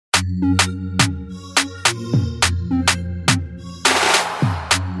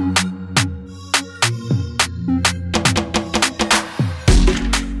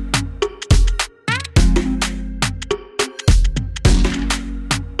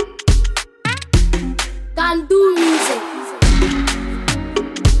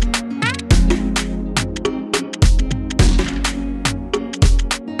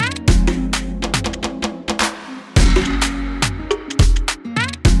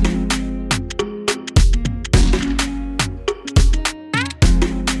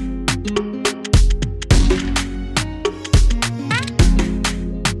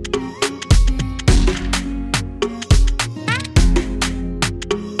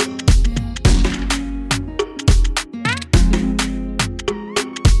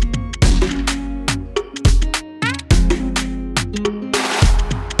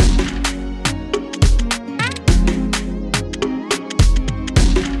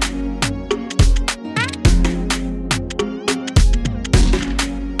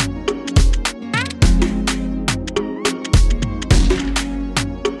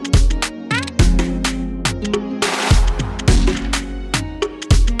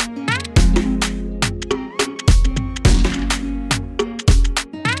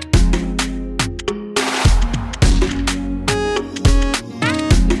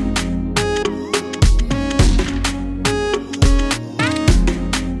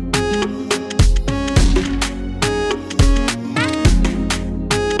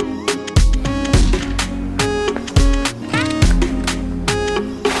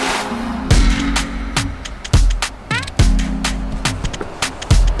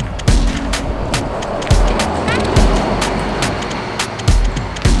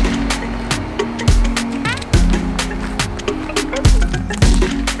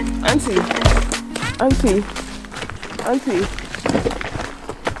Auntie.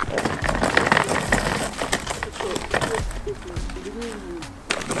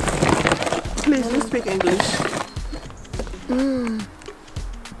 Please, you speak English.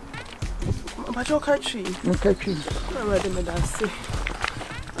 But your country. No country. I'm ready, madam.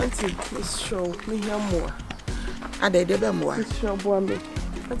 Auntie, Miss Show, me hear more. I did more. Miss Show, boy, me.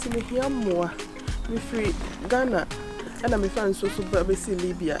 Auntie, me hear more. Me free Ghana, and I'm a fan so baby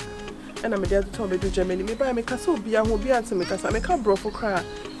Libya. And I'm there to tell me to Germany. Me buy me castle be a hobby answer me because I make a bro for cry.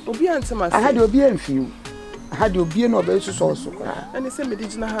 Obi answer my. I had your beer few. I had your beer no basis also cry. And they say me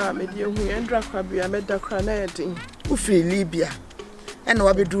did not have me dear who and Dracrabi. I made that cry nothing. Who free Libya and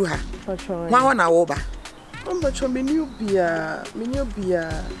what we do her. 1 hour over. Oh, but you me new beer. Me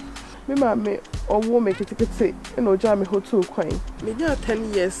mammy or woman make it say, and no jammy hotel coin. Me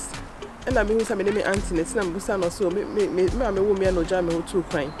 10 years. And I mean, some name auntie, it's not Busan or so. Me, mammy woman no jammy hotel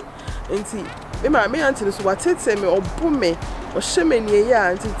coin. Enti me ma me auntie so watete me obo me o hye me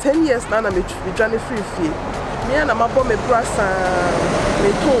ya until 10 years na me dwane free fie me na mabọ me brasa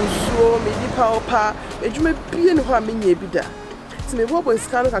me tonsuo me dipa opa edwuma bie ne ho a me nya bi da ti me bobo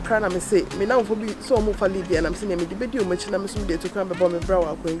sika no kakra na me say me na mfo bi so mo fa Libya na me say me de bedi o machi na me so de to kan be bo me bra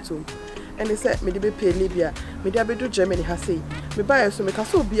wa kwentum ene say me de be pay Libya me de abedu Germany ha say me buy so me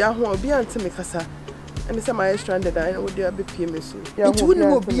kasa obi a ho obi ante me kasa. And it's my stranded. I know they are BPMS. It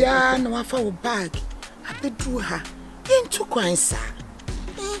wouldn't be no our bag. I bedrew her into coins.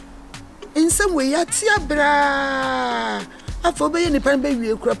 In some way, I tia bra. I forbade any pan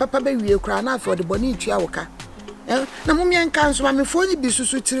baby, papa baby, cry now for the bonita waka. No mummy and council, I'm for you be so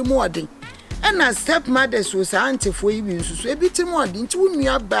sweet more. And I stepmothers was auntie for you, so a bit more than 2 me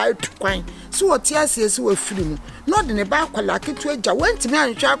about to coin. So what tears is so free. Not in a back like it to a went to me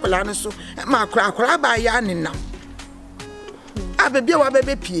and chocolate so at my crack by yarning now. I be a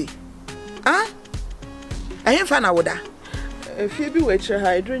baby pea. Ah? I ain't found out that. If you be wait,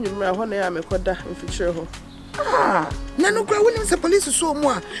 I dream you my honey, I'm a coda in future. Ah, no, when the police so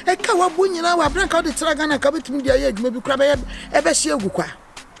more. A cow boon, you know, I bring out the Tragan and cover to me the egg, maybe crab ever see a bookwa.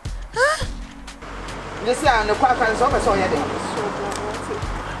 Ah? You see, I'm the quack and so I saw you.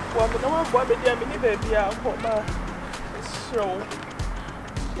 Well, no one bought me, dear baby, I'll put my show.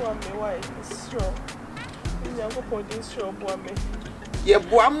 One me, why is show? You never put this show, boy, me. Ye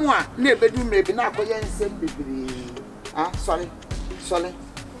bois, never do maybe not for you send baby. Ah, sorry.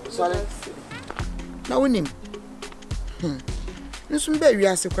 Now, win him. Listen, baby,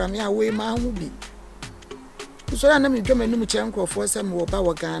 as a crime, ya way, my will be. So I know me come and no chanko for some more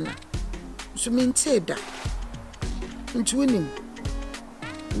power Ghana. So mean said that. Into winning.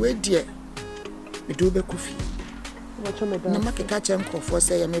 Wait, dear. We do be coffee. No make a catch and for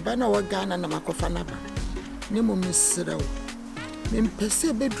say, I may ban our Ghana and a Makofanaba. Nemo Miss Sirrow. Mim per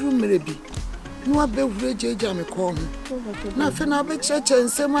se bedroom maybe. no be jeja me ko na fe na be cheche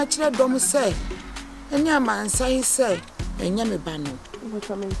nsem a kire dom say enya mansan say enya me ba no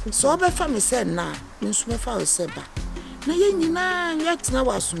so be fa me say na me nso be fa o say ba na ye nyina yatena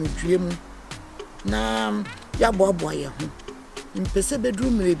wasomdwe mu na ya bobo ye ho mpese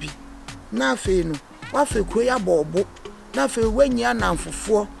bedru mrebi na afi no wa fe kro ya bobo na afi wanyi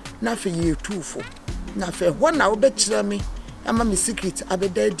anamfofo na afi ye tufo na afi ho na wo be kire me ama me secret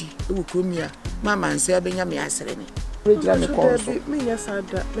abedadi e wo kromia mama nse abenya me asere me regira me ko so me nya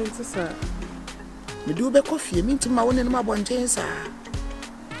sada me ntisa me du be kofie me ntima wo ne no abonten sa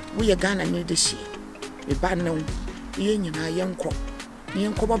wo ye Ghana ne de hie me ba ne ye nyina yenko ne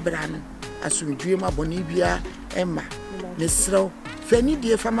yenko bobra no asumdue ma boni bia emma ne srew fani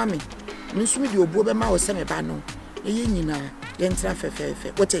die fama me nso me de obuo be ma wo se me ba no ye nyina yentra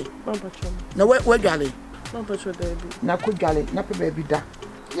fefefe wote na we dwale na ko dwale na pe ba bi da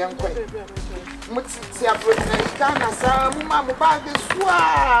yenko mutsi abrotna Ghana sa mu ma mo ba be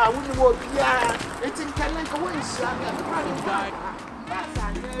sua woni wo bia etin kalen ko won sha me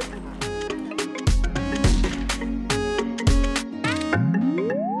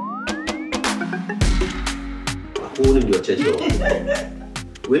in your church.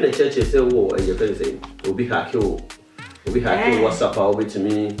 When the church say, "Oh," and you can say, "Obi hakill, WhatsApp over to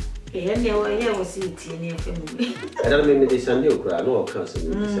me." Yeah, was it in your family? I don't mean this and you cry. No, I can't say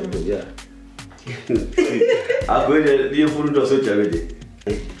this. Yeah. I'm going to be a fool to such a way.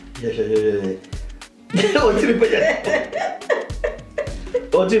 Oh, to be better.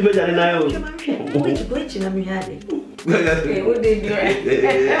 Oh, to be better than I own. Which I'm having. What did you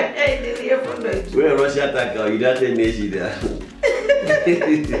Where Russia attack you don't take me there.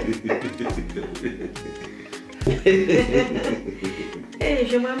 Hey,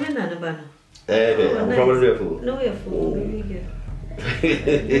 your mamma and Anna. I'm probably a fool. No, you're fool.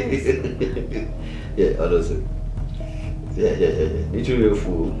 Yeah, I don't say. Yeah. Me too, you're a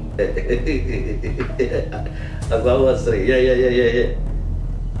fool. I'm going to say, yeah.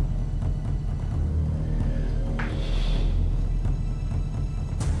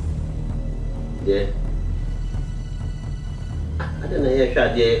 Yeah. I don't know if I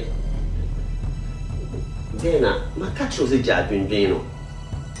did. Then, my catch was a job in Dano.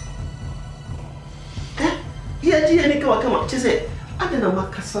 Yeah, dear, come up. She said, I don't know my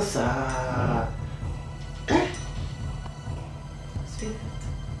Cassasa. Sweetheart.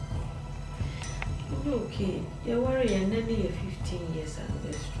 Okay, you're worrying, and then 15 years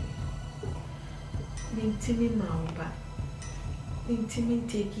anniversary. Timmy Mamba. Timmy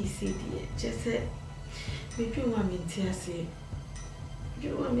take his CD. Just said, if you want me to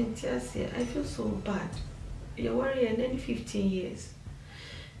say, I feel so bad. You're worrying, and then 15 years.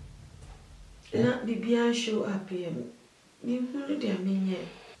 Not the beer show up here. Me who do I mean yet?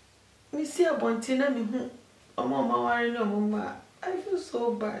 Me see a bontina me who. Oh, mama, worry no, mama. I feel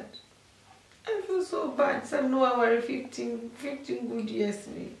so bad. So no, I worry 15 good years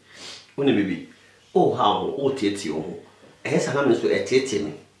me. Only baby. Oh, how? Oh, Tietio. Yes, I am so a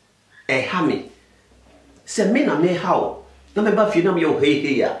Tietie. A hammy. Say, me, how? No, my buffy, no, your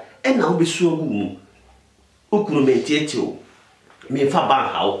here, and I'll be so good. Ukunu me Tietio. Me fa ban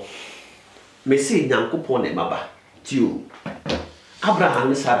how. Me say, Yankupon and Maba. Tio. Abraham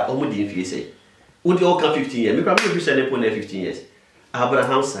and Sarah, Omudi, if you say. Would you all come 15 years? Me probably send upon 15 years.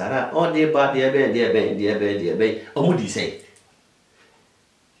 Abraham, Sarah, all dear bad, dear Ben, Omudi say.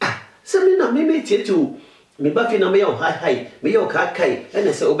 Ah, Samina, me made it too. Me buffy no me high, me your car kai, and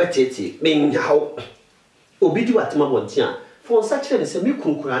I say, Obetty, mean how. Obidu at Mamontia, for such as a milk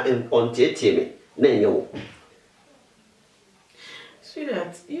and on Tietty, nay, no.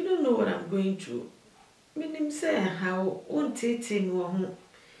 Sweetheart, you don't know what I'm going through. Meaning say how won't take him home.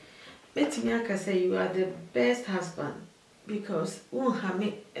 Let me say you are the best husband because won't have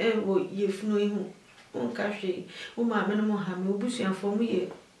me if no him won't cash my minimum have me bush and for me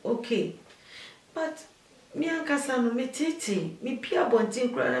okay. But me and Cassano me tete me pia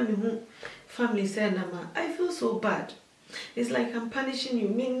bonting crying me home family said nama. I feel so bad. It's like I'm punishing you,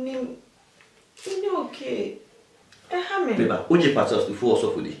 meaning okay. Beba, oje patos to force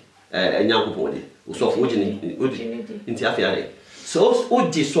of the Yankupodi, so for into Afiade. So,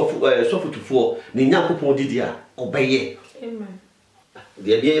 oje soft to four, the Yankupodi, obey. Amen.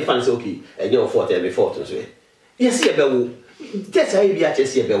 The idea fancy okay, and your 40 before to say. Yes, a bell. That's how you are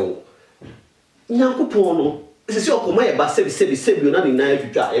a bell. Yankupono, this is your command, but say, you're not in night to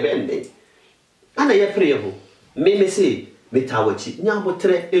try a band. And I have prayer. May say, Metawachi,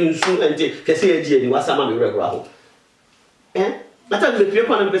 Yambotre, and soon and Cassia, was some regular. Eh? I thought the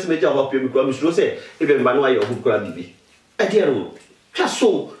people on the best major of you because you say, even Manuel or who could be. I dear, just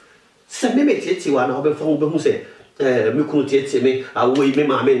so Se me tete wa na obefo be hu se me kunu tete me awoyi me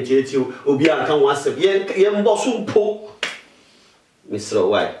ma me tete obi anka ho asem ye mbo so mpo Mr.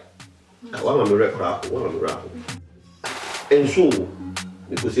 Why wa ma me rekora ko wa ma me rako enso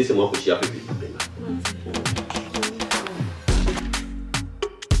me ko se mo ko shia pepe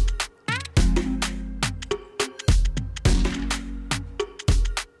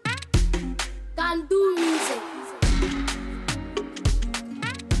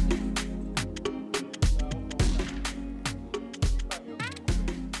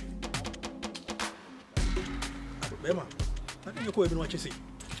Ko ebi no chese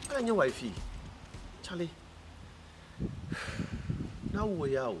anya wifi Charlie na wo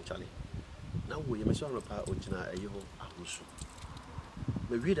ya o Charlie na wo ye me so no pa ogina ayi ho ahosu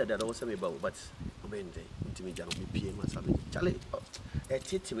me wi da wo se me ba but obende ntimi ja no me pie ma sabe Charlie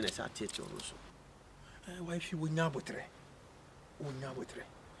tete me na sa tete o so wifi wo nya botre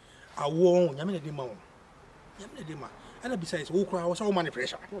awo nya me na de ma wo nya me na de ma ana besides wo kura wo so man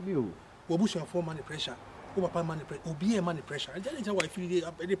pressure wo busu for man pressure o papa man pressure obi e man pressure and then why feel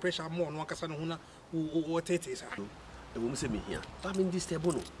the pressure more no akasa no na o tete sa e wo mse me hia ba me disturb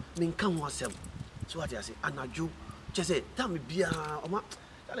no me nka ho asem so what you say anajo che say time bia o ma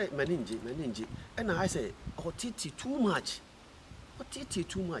kale maninje e na I say o tete too much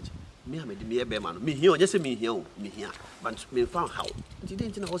me amedi me be ma no me hia o je say me hia but me fan how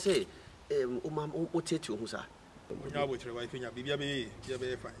nti na ho say o ma o tete o hu sa nya bo tere wife nya bibia be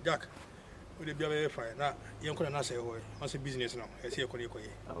fine Jack we be fine na yen ko na say ho o say business no e say ko ni ko ye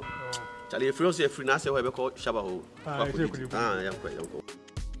Charlie if you say free na say ho be ko shaba ho yan ko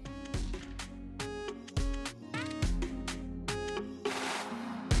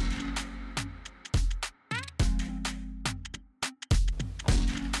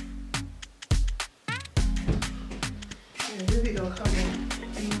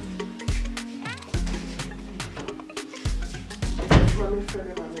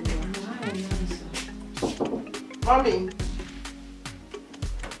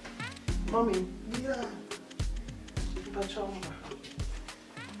Mommy. Yeah. Pachomba.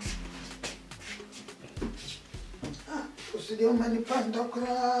 Usidi umani panda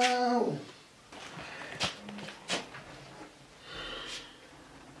krao.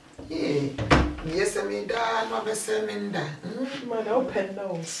 Yes, I mean that, no besemenda. Man, open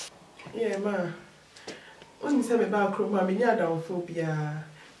now. Yeah, ma. When you say me about croma, me nya down phobia.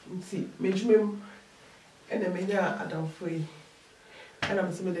 See, me jumem, and me nya down free. And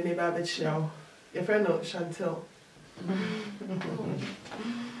I'm some of the neighbor bet show. Your friend no Chantel.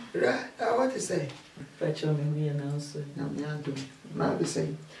 Right, what you say? Pachom me announce. No, me ado. Ma be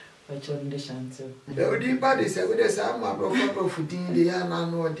say. Pachom de Chantel. The odi body say we dey say ma bro for din dey ya na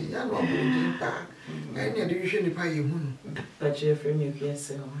no dey ya no bo pa. And you dey hwe nipa ye hu no. Pachom frame you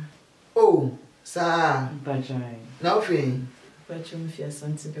kiese ho. Oh, sa. Pachom. Now fe. Pachom fi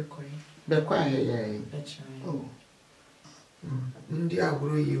asante be koi. Be kwa ye. Pachom. Oh. Ndi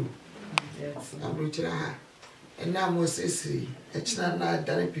agro you. Yes. Agro tira ha. Ena mo sesi. Echina na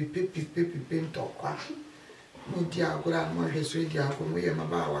dane pipi ntokwa. Mo di agro an mo hweso di agro mo ye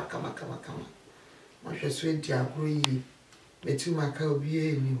maba wa kama. Mo hweso di agro yi. Betu maka obi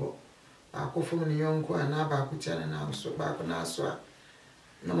e ni ho. Akofo mo ni yonko ana ba ku tira na so ba ko na so a.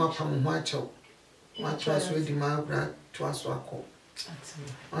 Na ma pam ho acho. Ma twa so di ma agro twa so akọ.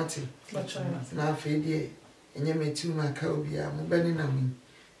 Ati. Na fe die enye metu maka obi a mo bani na mi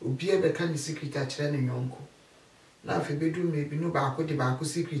obi e be ka ni secret a kire ne yonko na afi bedu me bi no ba ko de ba ko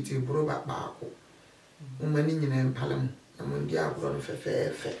secret e bro ba ko mo mani nyina empalam na mo ndi agro no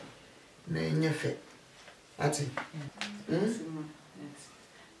fe na enye fe ati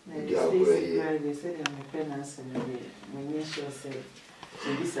ndi agro yi They said I'm a penance and when you sure say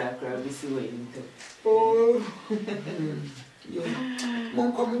this acra be see what you do. oh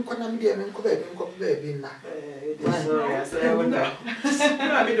mon ko na mi de men ko baby na Sorry, I said I would know.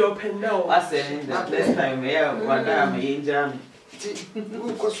 I be open now. I said that next time, yeah, one time in Jam.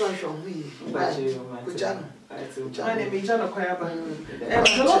 Who ko so ahwo yi ko jano My name is John Okoyaba.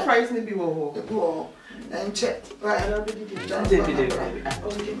 The love fries ni bi wo ho. Ebu en che right I be di. Okay.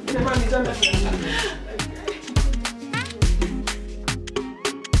 Never be John.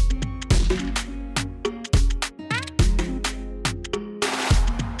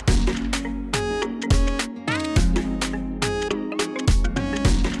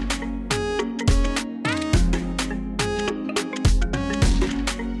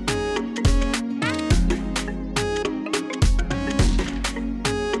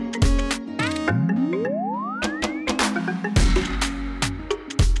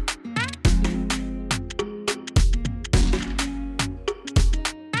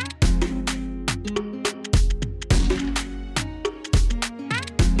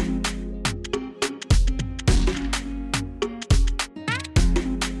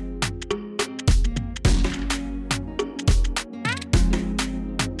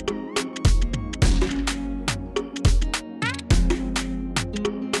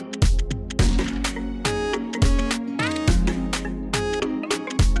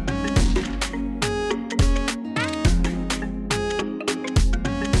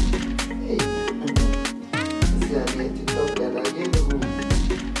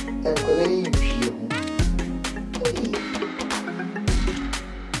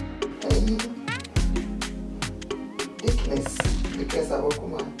 Because I walk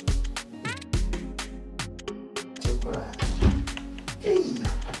on. Hey,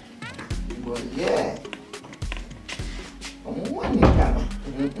 boy, yeah.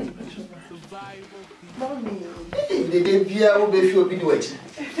 Mommy, hey, the day will be sure be watching.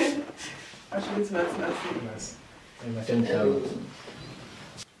 Actually, it's nice.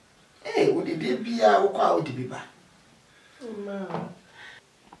 Hey, would it be our crowd to be back? Ma.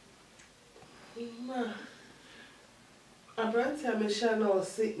 Abranti amesha na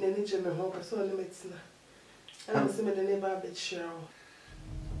osi na ni jeme ho ka so le metina. Ana se me de ne ba be chiro.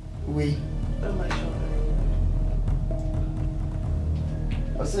 Oui. Oh my God.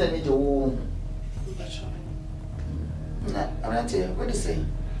 What's the name of the nah, Abranti, what do you say?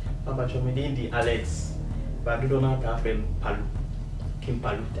 Papa Chomidi Alex, but I don't know how to Palu. Kim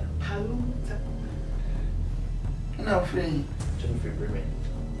Paluta. Paluta. No, free. Jim Free.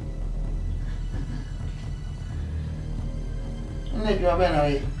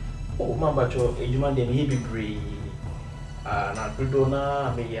 Oh, my bacho, a human then he be brave. Na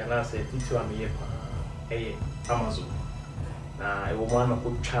Dudona, me and I said, Tito, I'm here, Amazon. Now, I will want to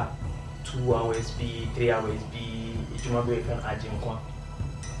put chat 2 hours be, 3 hours be, if you want to can add in one.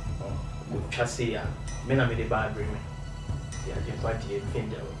 Good chassis, men are made a bad dream. The agent party, a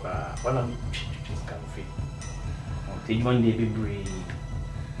finger, one of the just come free. Take one day be brave.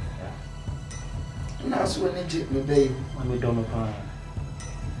 Now, so when you me, babe, when we don't know.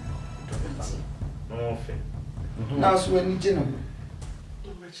 No, fair. Now, so when you know,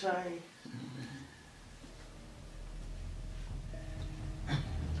 I'm trying.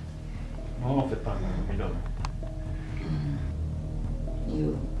 No, fair, Pan, we don't.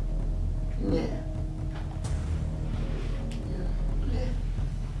 You, yeah.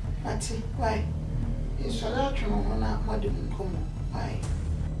 Matty, why? It's a lot of modern come. Why?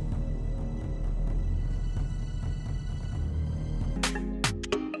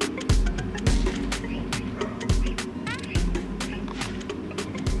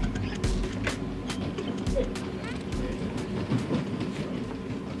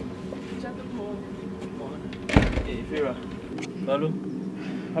 Hello?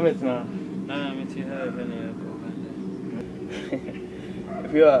 How much now?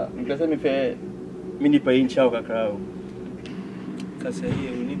 If you are, because I'm a mini paying chow crowd. Because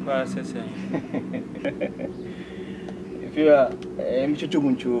here we need process. If you are a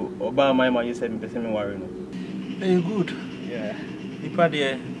Michumunchu, Obama, my said, I'm worrying. Very good. Yeah. If I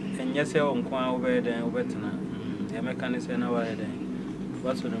dear, and yes, I won't come over there and over tonight. The mechanics and over there.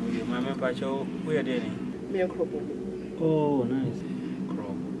 What's on the my member? We are there. Oh, nice.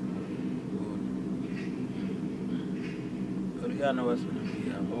 Crop. Good.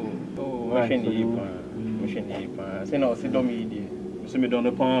 Oh, machine heap. Say no, sit down me. So me down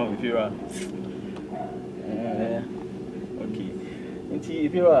the palm if you are. Okay.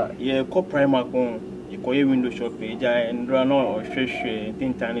 If you are, you call primer con, you call your window shop page and run on or stretch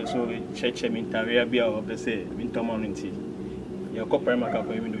think tiny so check me interior be of the say winter morning tea. You call primer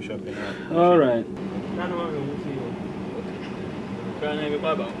for your window shop. All right.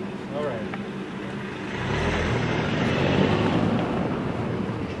 All right.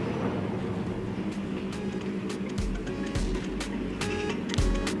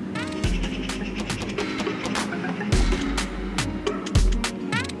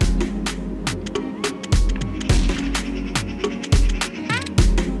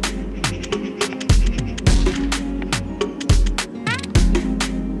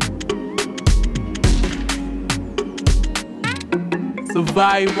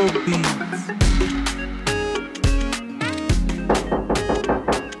 Survival beats.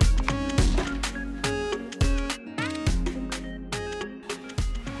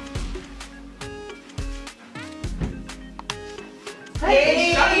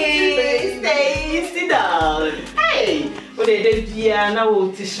 Hey, stay, sit down. Hey, what did they do?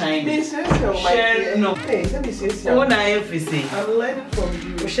 Now to shine. This is your my no. Hey, let me see. What I have to say. I'm learning from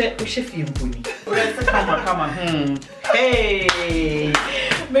you. We should feel good. Come on. Hey.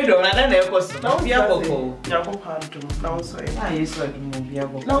 Me don't know question. Now we are go. Ya go panto. Now so. Ah, yes, I do we are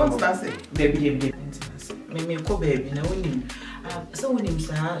go. Now what's that say? Baby. Me ko baby na wonim. So wonim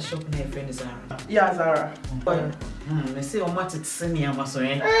sa shop na friend Zara. Yeah, Zara. Me say o matete ne amaso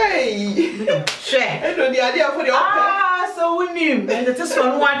yen. Hey. Share. I know the idea for the Ah, so wonim. And the test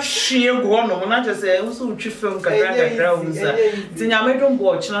one what hwie go no na just say so twi film kakra uza. Tinya me don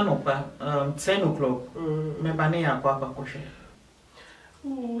bo china no pa 10 o'clock. Me ba ne ya kwa hwe.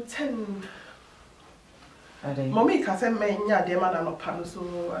 Oh, 10. Mommy can say me nya de man no pa so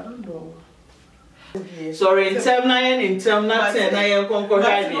I don't know. Sorry, in term not say na ye konko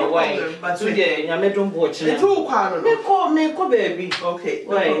hide why. But so dey nyame don bo chi na. Etu kwa no. Me ko baby. Okay.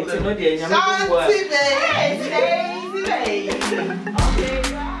 Why? It's no dey nyame don bo. Okay.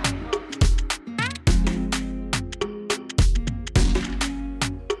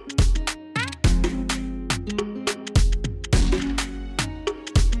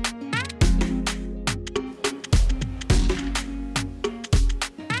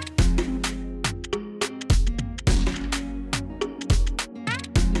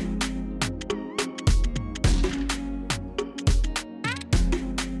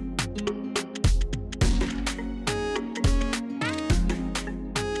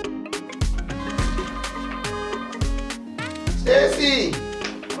 Stacy!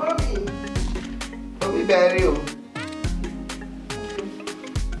 Bobby Barry.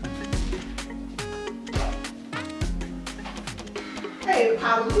 Hey,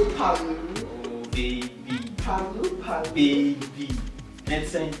 Palu. Oh, baby. Palu. Baby. Let's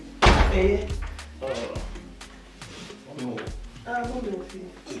say. Hey. No.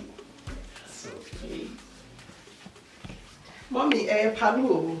 So, hey. Mommy,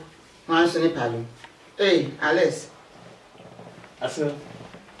 Palu. Answer Palu. Hey, Alice. Aso.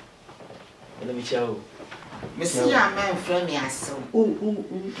 Let me show. Missy, a man friend me aso.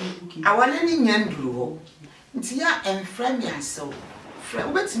 I want any nyandru. Ntia and friend me aso.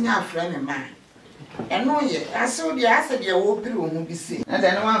 Friend, what's in your friend and mine? And no, yet, I saw the answer the old people who be seen. And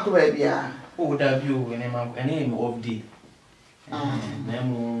then one could be a W and name of the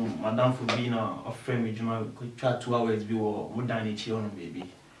Madame for being a friend with you could try 2 hours be more than each on baby.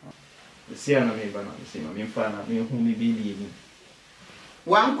 The Sierra me, but I'm saying, I'm fine, I'm whom we believe.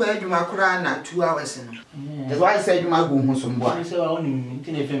 one quaid you my crown 2 hours. That's why I said you might go home some boy. I say, I only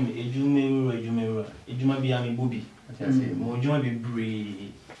intend a you may be a booby. I say, more you may be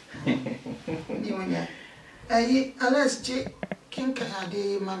brave. Unless King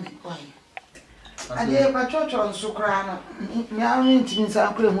can mammy, why? I did my church on Sucrana. Now, means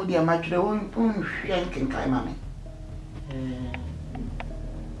I couldn't hold your match the own shanking kind, mammy.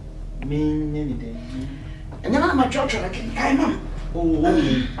 Mean any day. And then my church on a king kind, mum.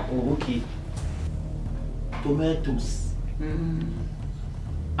 Oh, okay. Tomatoes.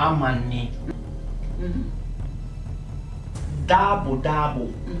 Amani. Double.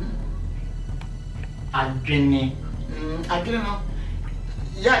 Adrene. I don't know.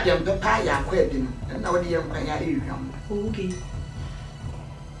 Yadam papa ya kwedin. And now the young ya irium. Okay.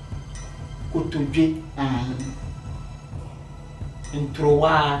 Kotodwe.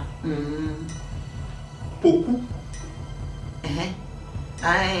 Ntrowa. Poku.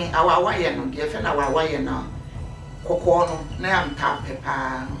 Our wire no, dear friend, our wire now. Cocono, now I'm tap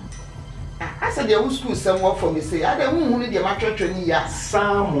pepper. I said, there was school somewhere for me. Say, I don't want the matter to me.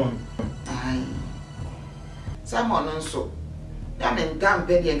 Salmon. Salmon also. I mean, damn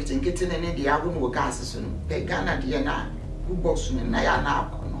baby and getting any the album with gases and the Ghana Diana, who box me, and I are now.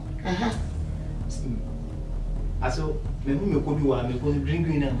 I saw me could be one because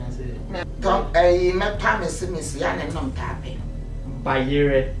drinking and I said, Tom, my promise, Miss Yan and non tapping. By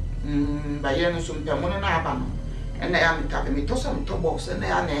year, by Yanusum Pamona, and I am tapping me to some top box and I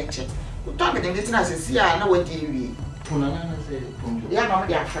am nature. Who talking in this as a sea, I know what TV. Punana said, Yeah, no,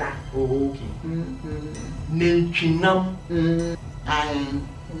 they are fra. Oh, okay. Nelchinam. I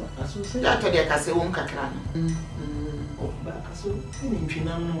so say that to the Casa Wonka clan. Oh, but I so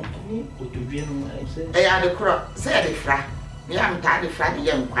Nelchinam, what to be I said. They are the crop, say the fra. Me am tired of Friday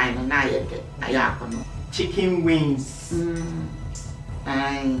young quine and I am chicken wings. I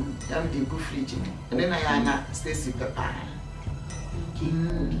am the good fridge. And then I am Stacy Papa.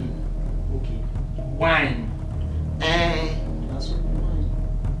 Okay. Wine. That's wine.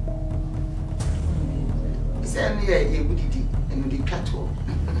 Send me a good tea and the cattle.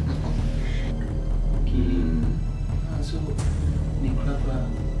 So, Nicola.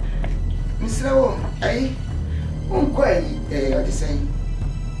 Mr. O, I won't quite the same.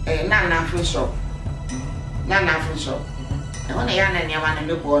 Nana free shop. Nana free shop. And when I am any one and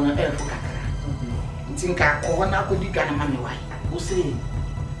look on a air for Kakara. Think I or one I could do kind of money. Why? Who say?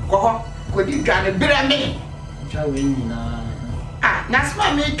 Go, could you try to beat me? That's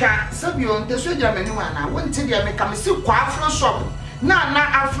my maker. So you on the soldier many one. I won't tell you, make a mistake. Afro shop. Not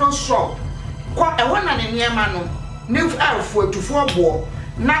Afro shop. Quite a one and near man. New for to 4 ball.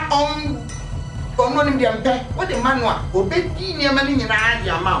 Not on one the empire. What the man obey near money in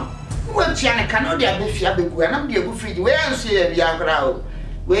a amount. Well, Tiana cannot be a fiab, and I'm the good feed. Where I see a crowd.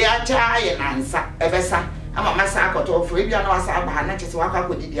 We are tired and answer. Ever, I'm a massacre to for you. I know I saw Hannah just walk up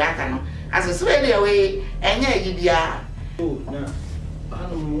with the Diacano. As a swear away, and yeah, you dear. Oh, now, I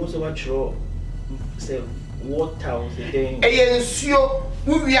don't know what you're say. Water was a day. Sio,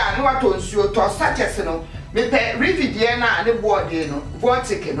 we are no one to sio to such as no. Me pay Rividiana and the board in,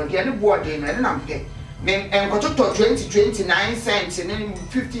 Vortic no, the board in, and I'm pay. Me and got to 29 cents and then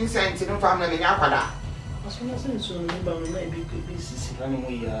 15 cents in the family in Aquada. As soon as I saw me, but maybe this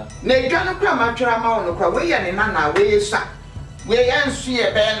we are. Nay, John Cramatra, no, we are in Nana, we are. We are see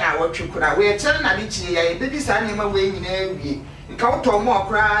a banner what you could have. We are telling Alicia, baby, signing away in every. Kauto more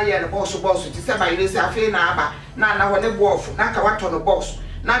cry and boss to say by this affair now, now when the wolf, Naka what on the boss,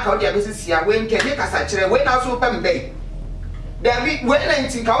 Naka the business here, when can make us actually when I so bay. There be when I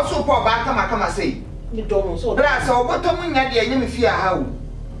think also poor back, come and say. You don't so that's all what Tommy had the enemy fear how.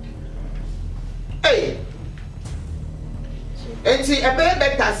 Hey, and see a bear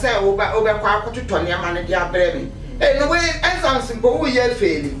better say over quack to Tony and the Abrami. Hey, no way, and some simple we are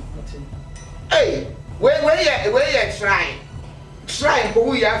failing. Hey, where you try. Try for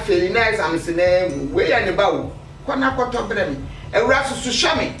we are feeling nice and name way and about. Quana quarter brem. A rass to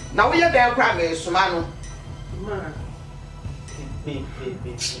shame. Now we are there crying, Sumano.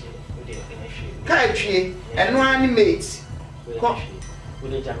 Country and one mates. With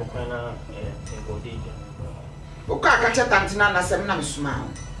a Jamacana and Bodega. Okaka Tantina, Sam smile.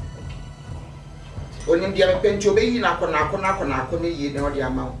 When you get a pen to be in a conacona, you know the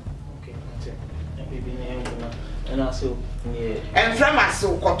amount. And also, and from us,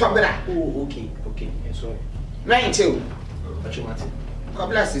 so Cotobra. Oh, okay, sorry. 92. What you want? God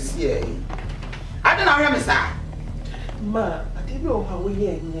bless us here. I don't know, sir. Ma, I didn't know how we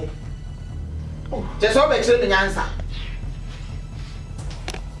hear yet. Oh, Just over the answer.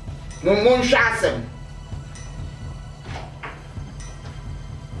 No moon shots him.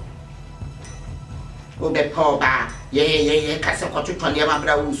 Oh, the poor bar. Yeah, Castle to Tony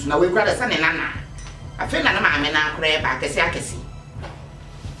Abraus. Now we've got a son in Anna. I feel like I'm in a crab back as I can see.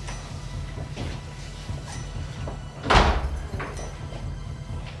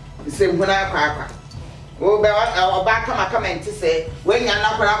 The same when I crack. Oh, our back come and to say, when you're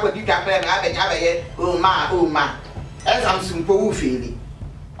not up with you, Captain, I oh, ma. As I'm simple feeling.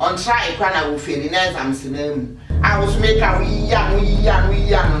 On try, I will feel as I'm saying. I was make a wee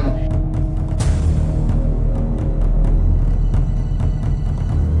young.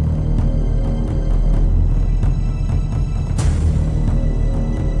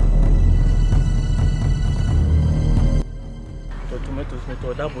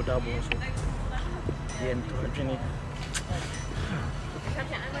 Double so yeah, drink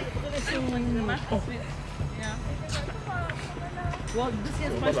well, this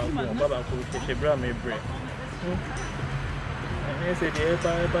is my Baba could she brought me bread. And I said, yeah,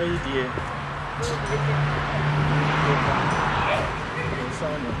 bye, dear.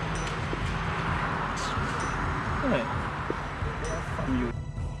 From you.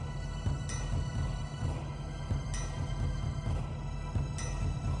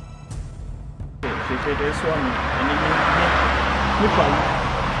 This one, and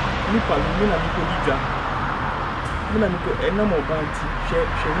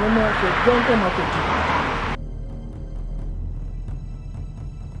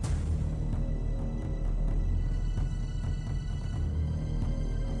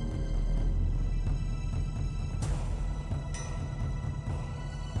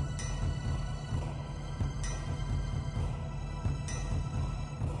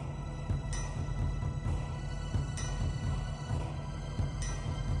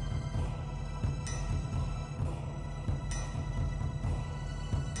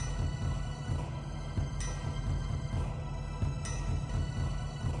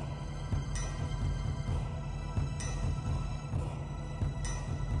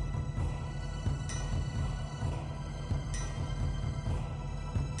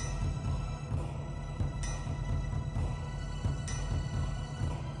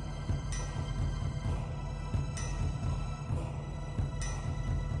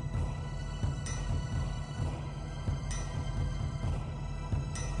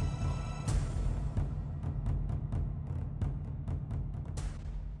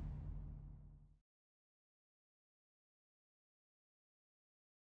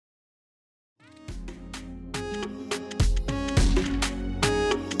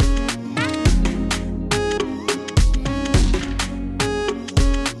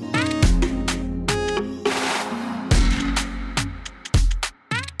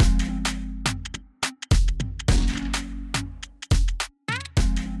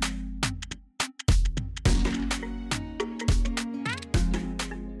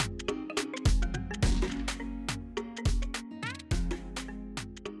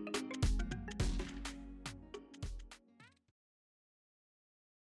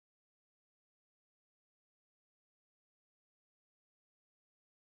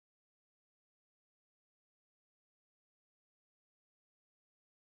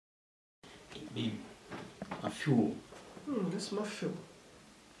I feel. That's my feel.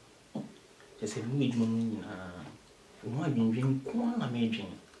 Just a movie, why been drinking one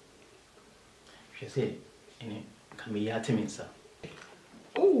amazing? She said, and it can be sir.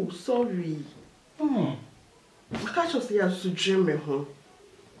 Oh, sorry. I can't just say I was to dream me home.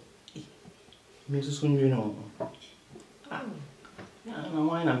 Mrs. Sunjuno. No,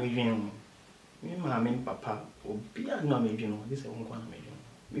 why am I dreaming? Me, mammy, papa, or be a no major. This is one major.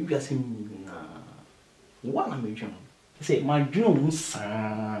 Maybe I see one major. Say, my dream,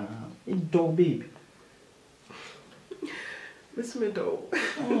 son, a dog baby. Miss Meadow.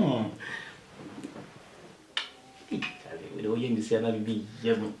 We don't hear me say, I'll be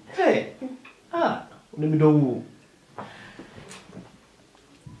young. Hey, let me do.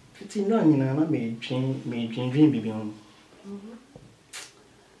 It's not in a dream, baby.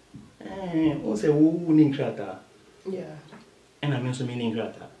 What's a winning crater? Yeah. And I mean so many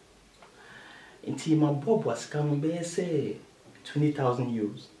crater. Until my Bob was coming, bear say 20,000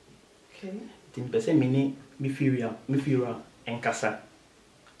 euros. Okay. Tim Pesse mini, Mifira, and Cassa.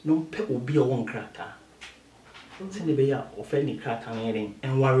 No pet will be a one crater. Send the bear of any crater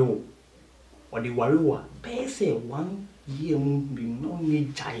and worry. What the worry, pay say 1 year won't be no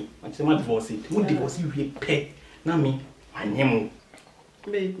need giant. What's the matter divorce it? Won't divorce you pay. Now me, my name.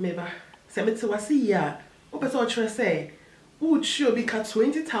 Maybe. Send to was here. Open so say, would sure be cut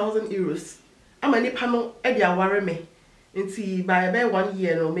 20,000 euros. I'm a panel, Edia worry me. Until by about 1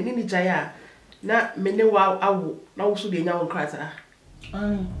 year, no, many jaya. Not many wow, I will now should be now crater.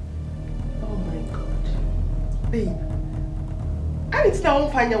 Oh my God. Babe, I need to now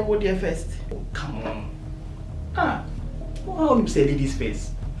find your wood here first. Oh, come on. How you say this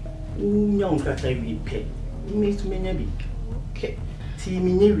face? Young crater we pay. You make too many big. Okay. See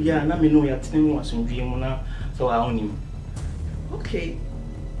me near ya, and I know you're telling us in dream, so I own him. Okay.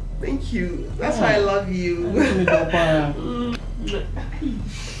 Thank you. That's why I love you.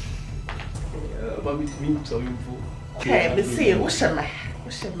 Okay, but see, what's your man?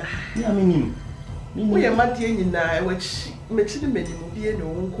 Yeah, I mean, we are not doing now, which makes the minimum be in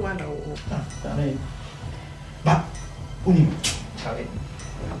one corner. But, Charlie,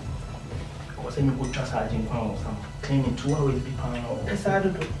 I was saying you could trust Sergeant Crown or some cleaning 2 hours be pounding. Yes, I do.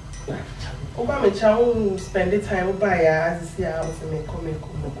 Obama Chow spend the time by as the hours and make comment to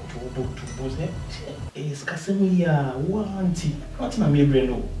is Casimia, warranty, not my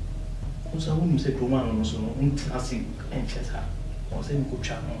membrane. Also, I wouldn't say Roman, so classic and Chester. Or say good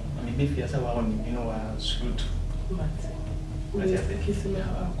channel. I mean, if yes, I want you know, I shoot. Kissing me.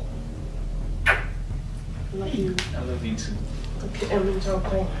 Love you. I love you too. Okay, I'm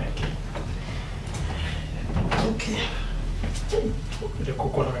enjoying. Okay. The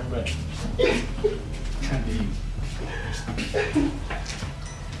coconut and bread. Can't believe.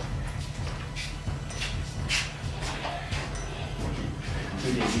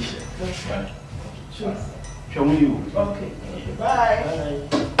 Bye. Show me you. Okay. Bye.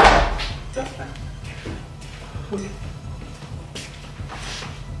 Bye.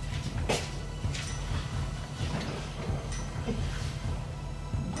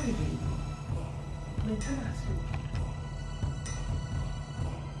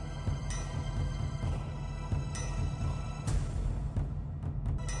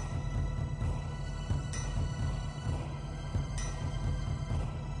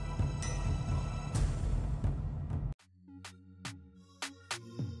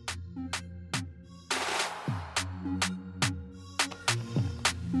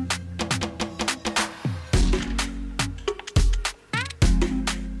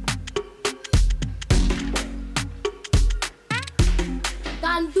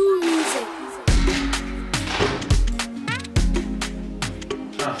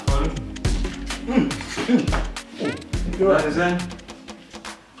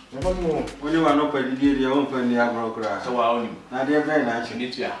 When you are not ready, you won't find the agro crash. So I own you. Now, they're very nice.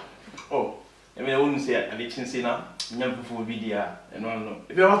 Oh, I mean, I wouldn't say I didn't say now. Never for video and no.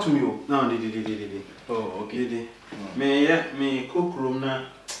 If you want to me, no, did. Oh, okay. Me cook room now.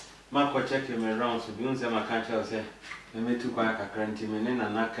 Marco check him around, so don't say my catcher say. Me too quiet a cranty man, and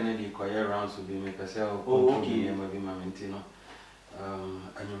I'm not Kennedy quiet around to be make a cell. Oh, okay. And maybe my mentino.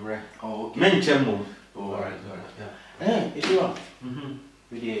 And you're right. Oh, okay. Men chemo. Oh, alright. Eh, if you are.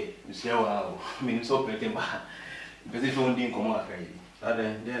 We see how I mean, so pretty bad. Because if you didn't come out,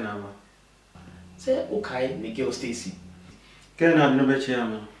 then I'm. Say, okay, Miguel Stacy. Can I never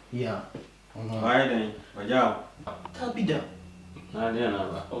chairman? Yeah. Why then? But yeah. Tell me that. Now, then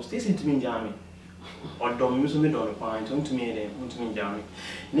I was Stacy to me, Jammy. Or don't use me on the point, to me, then, to me, Jammy.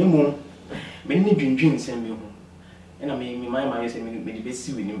 No more. Many dreams send me home. and I mean, my mind is me the best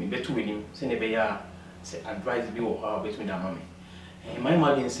with him, better with him, send a bear, say advise me or how bet me that mommy. And my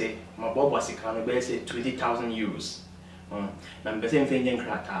mother say, my Bob was a kind of say 20,000 euros. Now, the same thing in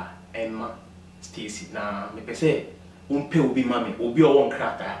Crata, Emma, Stacy. Now, me say, pay will be mammy, will be your own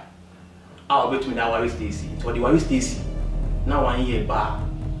Crata. I'll bet me that worry Stacy. So the worry Stacy. Now 1 year bar.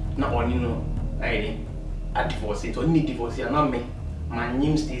 Now only no, I divorce it, only divorce here, not me. My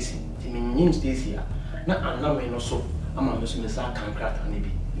name Stacy, my name Stacy. Now I'm not me no so. I'm a Miss Can Crata,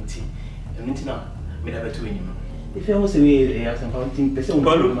 maybe. And now, me have to win. If I was away, I am counting percent.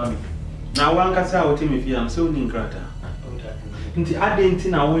 Now one can say out him if you am so in Crata. Nti ade nti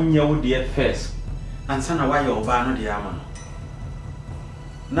na wonya wo de first ansa na why your ba no de ama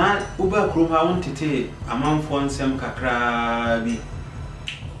na uba krom ha wontete amanfo nsem kakra bi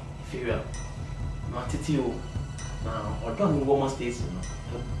feel ma tete o na odon wo mo station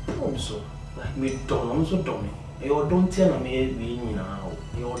no so like me don so don me e odon tie na me nyina o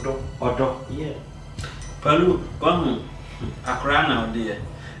e odo yeah palu wahu akra na ode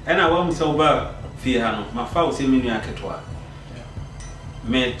e na wo mse uba fie ha no ma fa wo se menu aketwa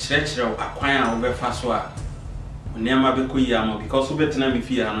me church akwan a obefa so a niam be koyi am because obetena me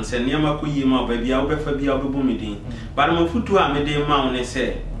fie ha no se niam koyi ma ba bia obefa bia obebo me din ba na mafutu a me dey ma won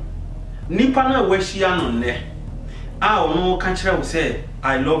se nipa na wahia no ne a ono ka kire wo se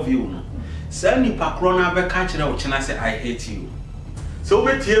I love you no se nipa kro na be ka kire wo kina se I hate you so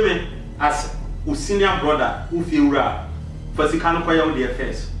obetie me as o senior brother u fie wura fasika no koya wo dey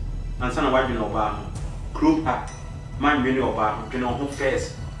first ansa na wadwe no ba no krupa man really oba dwene ho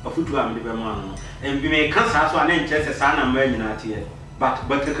first afutu am de be ma no en bi me ka sa so ana nche se sa na ma nyina tie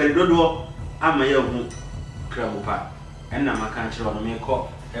but kakari dodo ama ya hu kramupa en na maka kire no me ko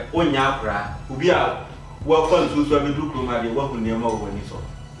onya akra obi a wo fa nsu so be du kroma de wo hu ne ma wo ni so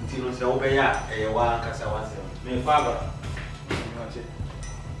nti no se wo be ya wa kasa wa se me fa ba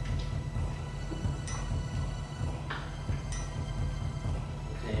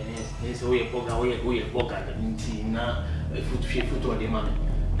esse o boga ntina futu de mama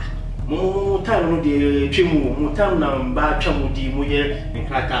mo time no de twemu mo time na mba twemu di mo ye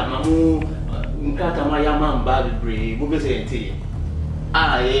nkrata ma mo nkrata ma ya ma mba bebre mo be se ente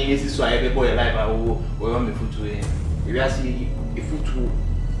esi so aye be boy live a wo me futu e wi asi e futu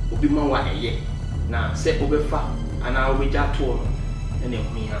obi ma wa eye na se obefa ana obeja to no ene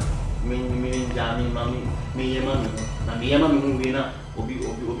hu ya me nja mi mami me ye mami na me ye mami mu we na obi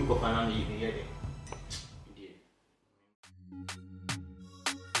ko fana me ye de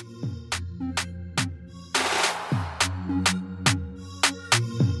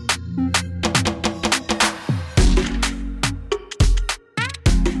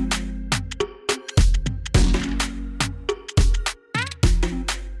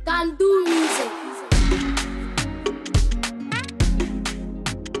Can do music.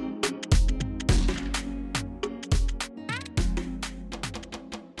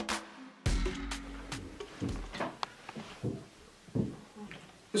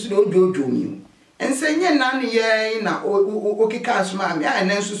 So do me. And say na ye na o kika asuma me a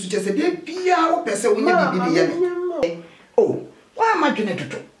na nsusu chese de bia wo pese wo nya bibi ye. Oh, why am I doing it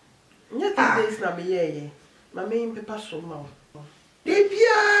to? Nya days na me ye. Ma me paper so ma. De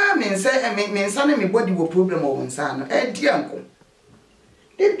bia me nsa na me body wo problem wo nsa no. E di anko.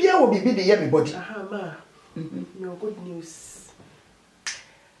 De bia wo bibi de ye me body. Aha ma. No good news.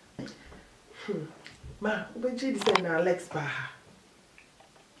 Ma, obeji di say na Alex ba.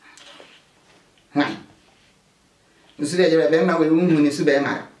 Why? Nsu de je be ma we hu ni su be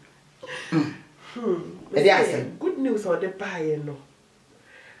ma. Good news or the buy no.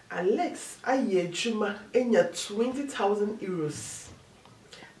 Alex aye juma enya 20,000 euros.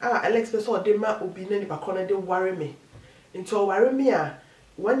 Alex be so de ma obi na ni ba kona de worry me. Into worry me a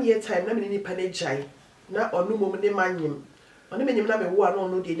 1 year time na me ni pa na jai. Na onu mom ne manyim. Onu me nyim na me wo na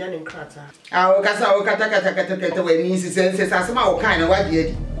onu de nya ne nkrata. O kata we ni se asema o kan na wa de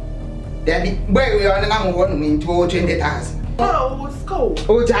adi. Daddy, boy, we are not going to into 20,000. Oh, school.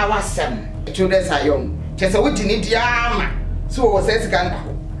 Oh, Jawasam. Children are young. Just a witty need yama. So says Ganda.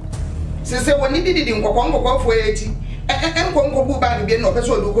 Since when he did it in Congo for 80, and Congo Bank be no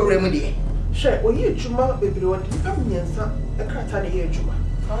person local remedy. Sure, well, you Juma, baby, what you come here, son, a crack here, Juma.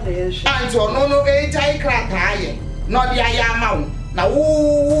 And so no, a tie crack high. Not the Ayamount. Now,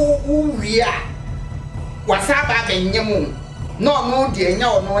 who we are. What's up, and Yamoon? No, dear,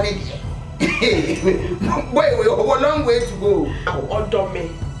 no, dear. Boy, we have a long way to go. Oh, don't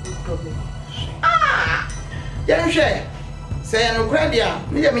me. Young share. Say, no cradia,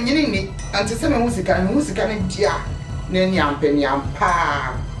 me, and to send a music and dear. Nenny and Penny and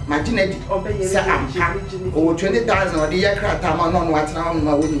Pa. Martinelli, sir, or 20,000 or the year crack, I'm on what's now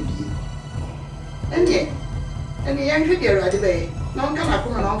my wouldn't be. And yet, and the young figure right away, no one can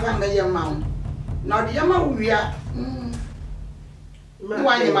come along from the young man. Now the young man we are. No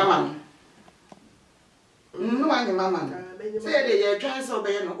one, mamma. No one, mamma. Say they are trying to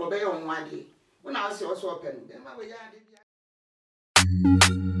obey and obey on one day. When I was also open, then my way.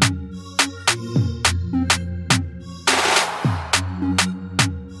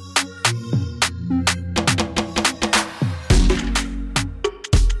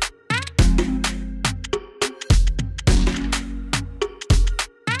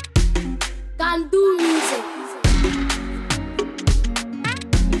 Can do music.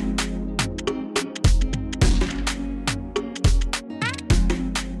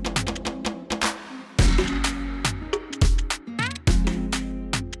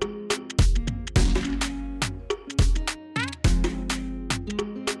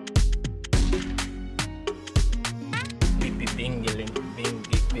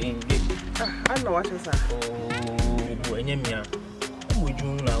 I know what is that. Oh, and yeah, we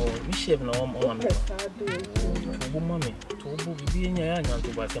do now. We shave now. Mommy, to be in your hand to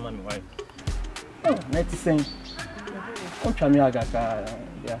buy some money, wife. Oh, let's sing. Oh, Chamiaga,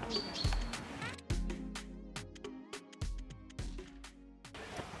 yeah.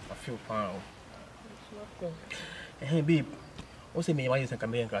 A few pounds. Hey, babe, what's the mean? Why is a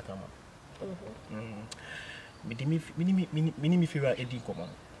Ghanaian gratama? Minimi fira edi koma.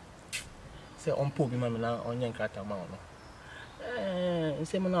 Say on po bi ma na onye nkrata ma no.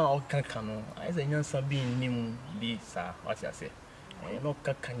 Say me na o kanka no. I say nyansa bi nim bi sa what you say. No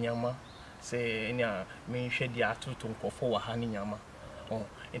kaka nyama say enya me hwe dia atoto nkofo wa ha ni nyama. Oh,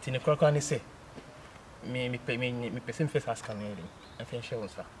 enti ne krakra ni say me person face ask kan ni. I think she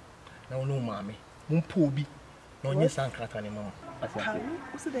won't sa. Na wonu ma me. Mun po bi na onye sankrata ni mama. What you say?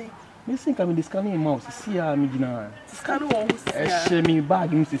 What's the day? Me think I'm discanning mouse. See ya, me gina. Scan one. She me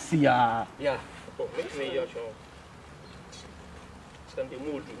bag him to see ya. Yeah. Make me your show. Stand the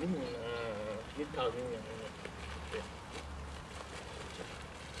mood. Ni thousand.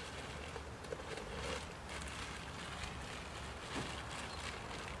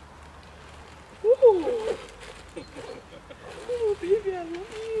 Ooh. Oh, baby, I love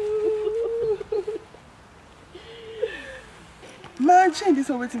you. Man, change this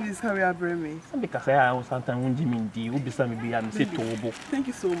over to this career, bring me. Because I was sometimes when Jimmy D. Who be some be and say Tobo. Thank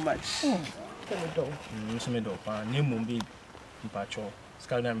you so much. Miss Meadow, name won't be Pacho.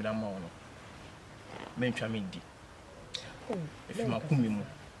 Scaldam with a mono. Mentra Mindi. If you Makumi,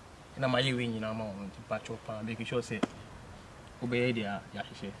 and I'm a wing in a mountain, Pacho, make sure say, obey the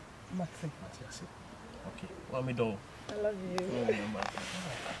Yashi. Okay, well, me do. I love you.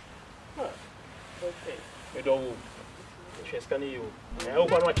 Okay, me do. She's scanning you. I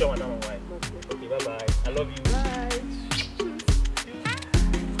hope I'm not your one. Okay, bye bye. I love you. Bye.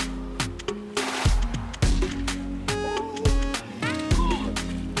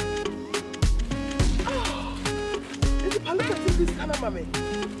 Is the paluta take this kind of mommy?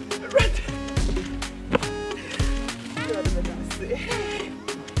 Right. You know what I'm say.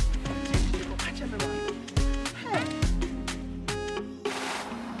 You go catch everyone. Hey.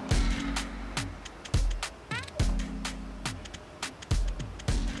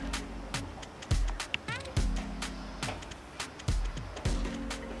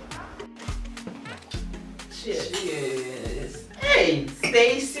 Cheers. Hey,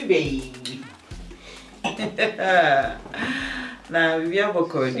 Stacy baby. Now we have a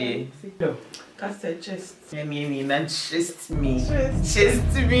code. That's a chest. I mean, not just me.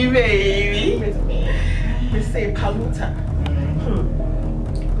 Just me, baby. We say paluta.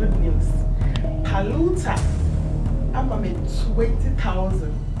 Good news. Paluta. I'm going to make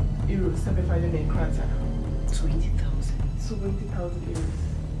 20,000 euros. 75 in Krata. 20,000. 20,000 euros.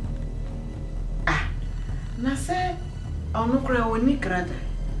 Na say, ono kra woni krata.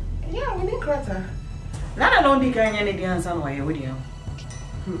 Yeah, we need Krata. Nana no di kan nyane di ansa no waye wodi am.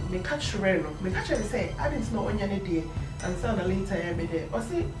 Me catch reno. Me catch me say, I didn't know onyane di ansa na later ya be there. O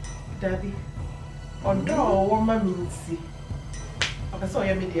say, Daddy, ondo o ma minsi. Okay, so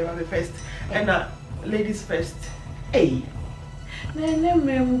ya me there first. And ladies first. Hey. Na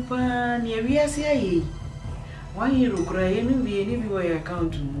me pa ni wiase ayi. 1 year kra ye no bi ni bi wo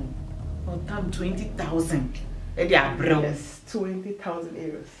account mu. On time 20,000. Yes, 20,000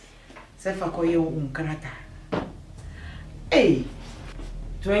 euros. Se fa ko ye unkrata. Hey,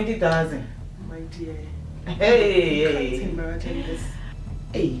 20,000. My dear. Hey.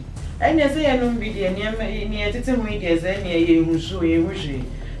 Hey. Anya say ya no bi de ni etete mu de ze ni ye huso ye huhwe.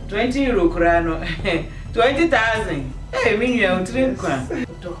 20 euro kra no. 20,000. Hey, me nua utrim kwa.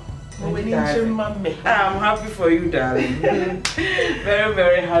 Do. I'm happy for you, darling. Very,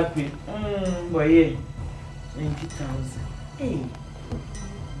 very happy. Boy, yeah. 90,000. Hey.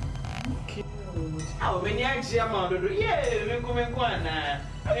 Okay. Oh, when you actually amount of yeah, we come and go na.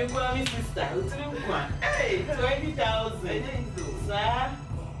 We go my sister. Hey, 20,000. Sir.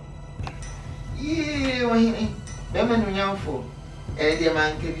 Yeah, when Beman young for the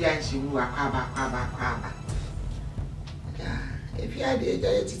man give you and she will aquaba. If you had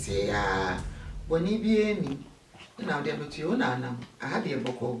the say, when he be any, now there but you now, I had a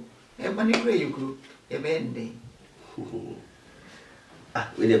book, and money pray you grew a bend.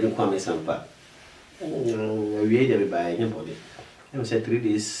 We never come with some part. We had by anybody. I said 3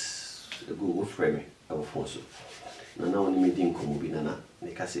 days ago, frame our force. Now, only meeting come be nana.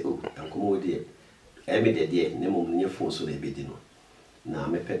 They can say, oh, and come with you. Every day, no more near phone so they be dinner. Now,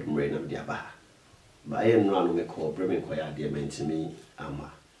 I'm a pet brain of the Abba. But I am not a call, bring quiet, dear man to me,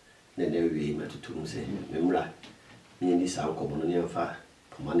 Amma. Then there will be him at 2 say, Memra, me and this uncle on your fire,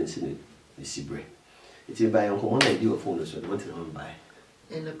 commanding in the sea break. It's by uncle one idea of phone, so I want to buy.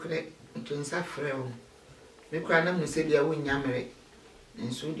 And the correct, it was a frail. Me cry them, said they wouldn't yammer,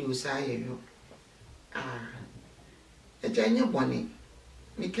 and so do you. A Janya bonnet.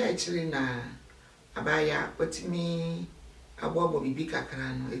 Me catching na abaya, but me a bob of Bibica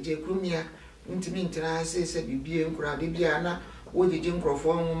Carano, a jacrumia, Untimintra says a bibian crowdibiana, what the jim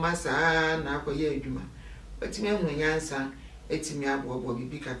crofon, massa, Napa Yeduma. But me when yansa, it's me a bob of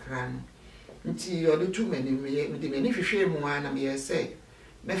Bibica Carano. Until you're the 2 men, with the beneficiary one, I may say,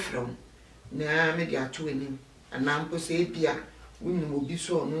 Mefron, na me dia 2 in him, and Nampo say, Pia, women will be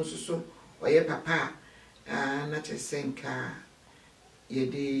so, no so, or your papa, not a senka. Ye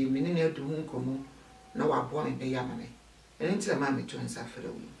de menino to whom come no wa born in the yamane. And into a mammy to answer for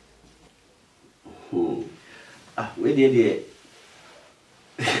the week. Where did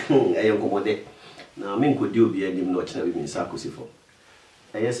I am commodate? Now, men could do be a dim notch with me, Sarcosifo.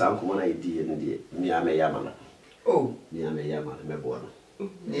 Yes, I'm common idea and the Miame Yamana. Oh, Miame Yamana, my boy.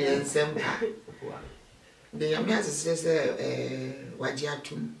 Near Sempa. The Yamas says,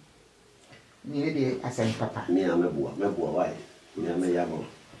 Wajiatum. Near the Assam Papa. Me, I'm a boy, my boy, why? Miame Yamo.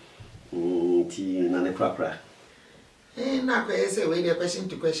 Tea, none proper. Now, I say, wait a question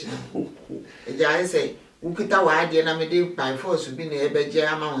to question. I say, who could our idea and I may by force to be near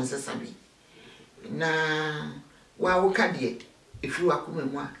Bejama and Sesame. Now, why would it? If you are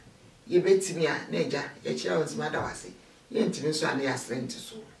coming one, you bet me a Naja, a child's mother was it. You ain't even so I sent to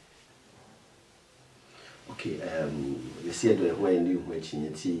so. Okay, you see, when you watch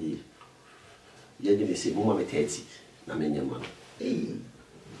in tea, you didn't say, Mamma, 30. I mean, your man.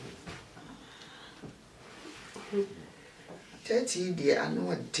 30 dear, I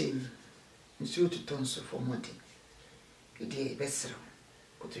know a team. Monsieur to tonsor for money. You dear best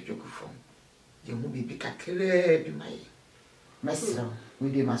put a joke from. You will be big a clear be my master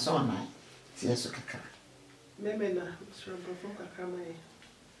with my son. I see a sucker. Memena, Mr. Bafo,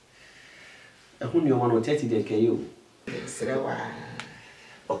 I who you want to 30 day KU.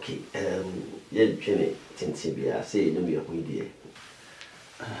 Okay, yeah, Jenny, Tintibia, say, no, you're with dear.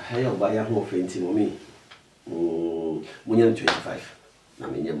 I am by a more fainting me. 25. I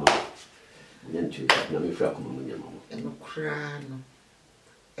mean, your mother. Then to me, Frakum, your mother. And no crown.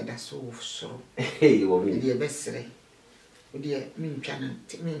 And that's so. Hey, you will be the best say. Would dear mean China,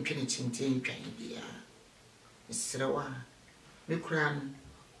 mean Trinity, dear. Mr. Wa, me crown,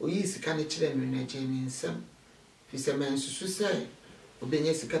 or is the kind of children in a Jamie and some. If it's a man, so say.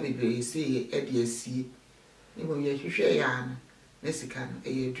 Obenyesi ka bebre say EDC ni mo ye hwehwe ya no na sika no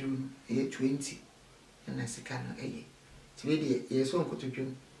eye duru eye 20 na sika no eye ti we de ye so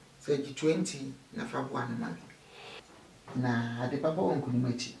nkotodwum say 20 na fa bo anu ma na ade papa won kunu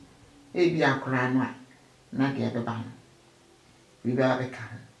machi e bi akora no a na de be ba no we ba be ka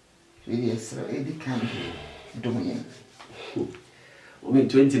we de sro e di kan do mo ye o mi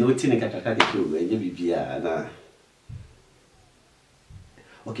 20 no tini kakaka de ko enye bibia na.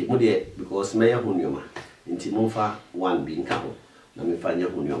 Okay, Modia, because Mayor Hunyoma, in Timofa, 1 being count, na me find your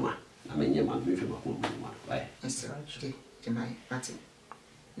Hunyoma, I mean, your man, with him, why? Yes, sir, to my party.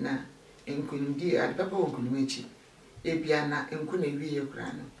 Na, in Kundi, at Papa Kunuichi, Ebiana, and Kuni Rio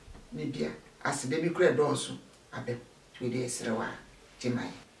Grano, Nibia, as the baby crab also, I bet 2 days, Rawa,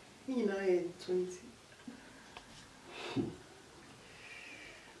 Jemai. You know, 20.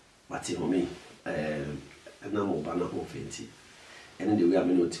 What's it for me? And I'm over no more fancy. And the way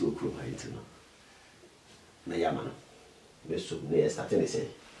I'm not too cruel, I don't know. Nayaman, best soup near starting to say.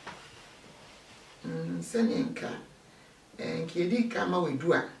 Senenka, and Kidi Kama with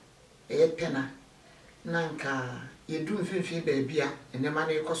Dua, a penna, Nanka, ye do mfimfini baabia enema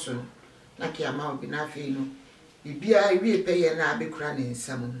na ekoso no na ke ama obi na afi no bibia wie pe ye na abekura ne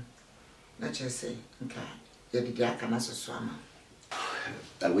nsam no na chese nka ye didi aka na soso ama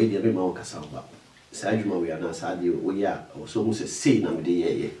we dey be ma o kasa ba sa adwuma we ana sa de o ya o so mu se sei na me de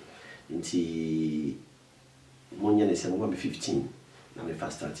ye nti monya ne se mo be 15 na me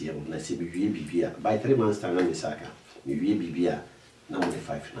fast start ye na se be wie bibia by 3 months time na me saka me wie bibia na mo de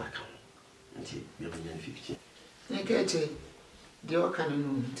 5 na aka nti me monya 15 ne kete de o kan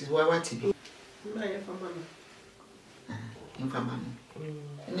no nti wa wati bi na ye fa mama mfama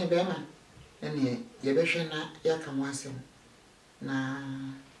ne be ma ne ye be hwe na ya ka mo asem na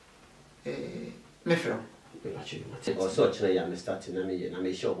me fro o so chena ya me start na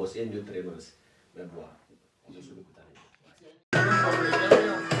me show boss in 3 months me boa o so be kutani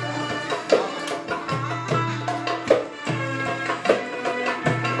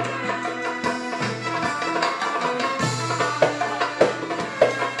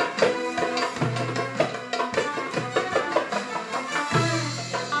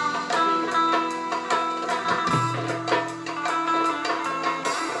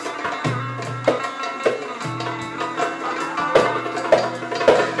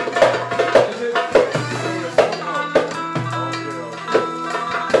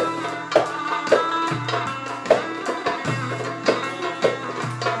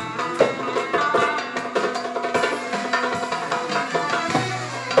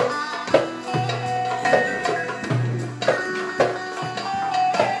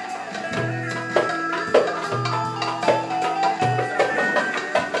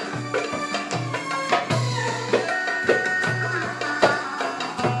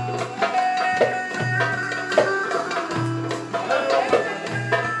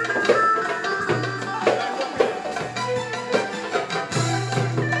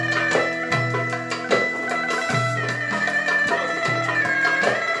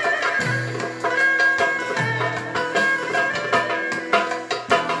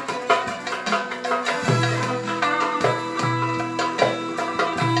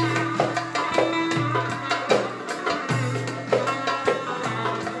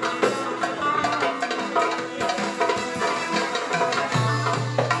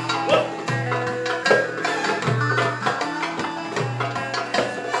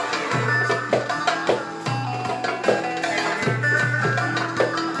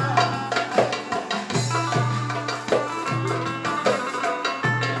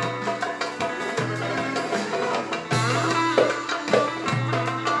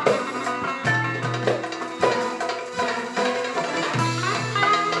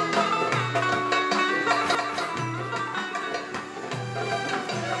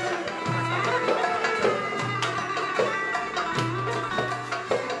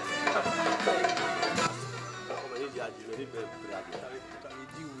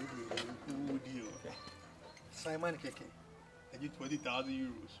Simon Keke. And you 20,000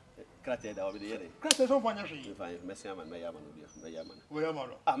 euros. Krated over the year. Krated so financial. Messiaman, Mayaman. Mayaman.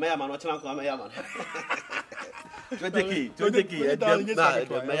 Mayaman, what's wrong with Mayaman? 20 key,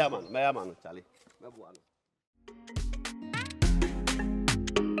 Mayaman, Charlie.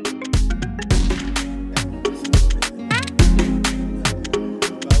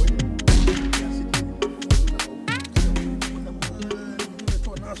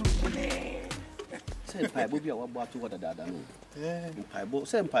 Paibo bia wa bua to wada dada no paibo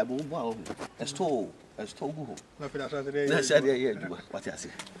sem paibo bua o esto go na pina sa de na sa de ye duma what you say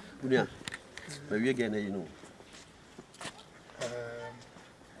unia na wie ge na you know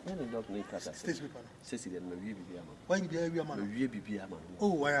na dog ni kasa sisi de na wie bibia ma why bibia wie ma na wie bibia ma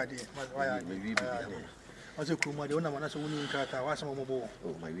oh why are they na wie bibia ma ase kuma de ona mana so uni krata wa sama mobo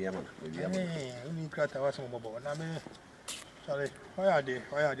oh my wie ma uni krata wa sama mobo na me sorry why are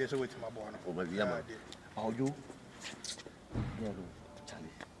they so with my boy oh my wie ma how you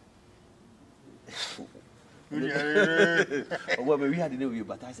Charlie oh well we had the way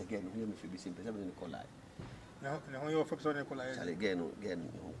but I again we me be simple seven in collide no you focus on collide Charlie again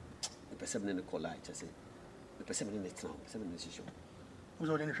the person in the collide just say the person in the town seven in the show who's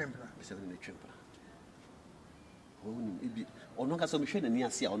on the tramp seven in the tramp oh it be ono ka so me hwe na ni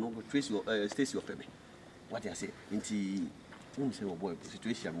ase a ono go trace your stacy of me what you say nti say oh boy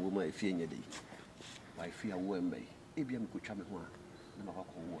situation wo ma efie nya dey why fear wo embe ebia me ko twa me ho a na ma ko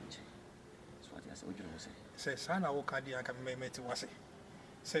wo nche so what you say ojuno say sana wo ka dia ka me meti wase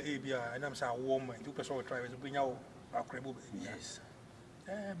say ebia na am say wo ma you person try we nya wo akrebo yes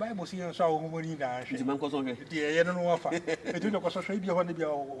Bible see so wo mo ni da hwe nti man ko so hwe die ye no wafa etu no ko so hwe bia ho ne bia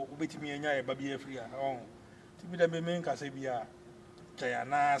wo betimi nya e ba bia free a ti bi da me nka say bia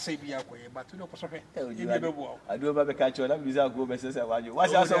Jayana say be a way, but to look for her. I do have a catch on that without go messages about you.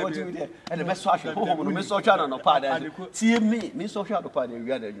 What's also what you did? And the best social home, Miss Social on a part. See me, Miss Social party, we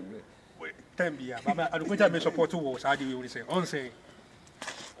got it. Tembia, I don't think I may support 2 words. I will say, on say,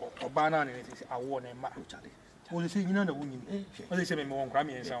 or banana, I won a match. Well, you see, you know the woman. Well, they say me more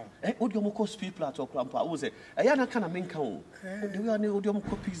Grammy and sound. What do you call speed plat or clamp? I was a yana kind of main count. Do you know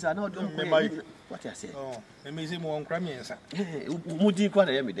the pizza? No, don't what I say. Oh, let me say more Grammy and sound. Would you quite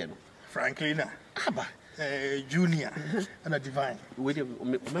a then? Frankly, Abba, Junior and a divine.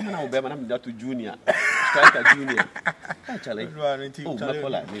 Remember now, I'm that to Junior. Striker Junior. Actually, oh,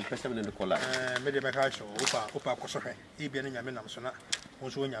 the person in the collar. Maybe my car show, Opa Cosofe, he be in your menamsona.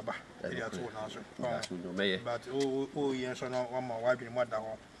 Also in your back, but oh, yes, or no, one more wife in what the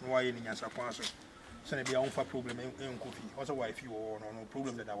home, why in your supponsor. Send be on for problem in coffee, also wife you or no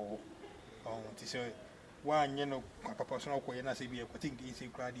problem that I will. Oh, to say, one, you know, a personal way, and I say, be a thing easy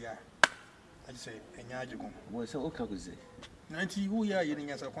cradia. I say, and Yajigo. What's all can we say? 90 who are in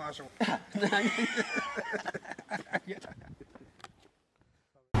your supponsor.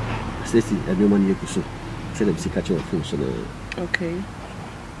 Stacy, every man you could so. Say them see catch your phone, so okay.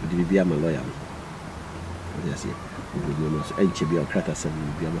 Would be a lawyer? Yes, and she be a crater, some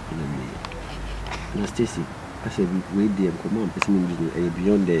will be a me. Now, Stacy, I said, wait there, come on,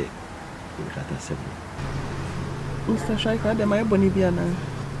 beyond the crater 7. Mr. Striker, the my Bonibiana.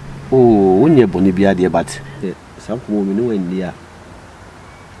 Oh, when you're Bonibia, dear, but some woman know in the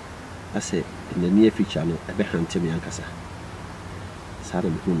I say, in the near future, I be hunting me and Cassa.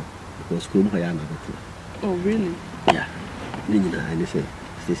 Saddam Hum, because Krum Hayana. Oh, really? Yeah. Nina, I say,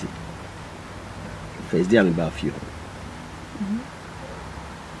 Stacy. First day I'm about few.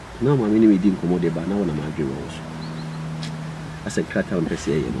 No, my mini didn't come out, but now I'm my dream also. I said, cut out and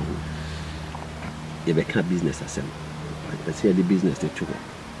say, you know, you become business as well. I say the business they took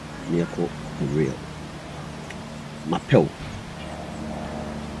near real. My pill.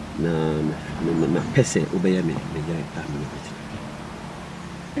 Na pese obey me,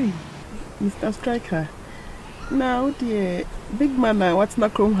 hey, Mr. Striker. Now, dear, big man, what's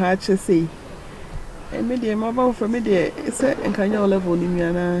not chrome hatch say? And media mobile for media, it's a kind of level in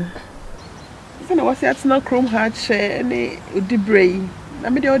Miana. I know what's that's not chrome hatch any debris. I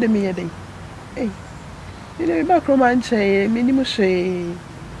made the other me a day. Hey, you know about chrome and shay, minimum shay.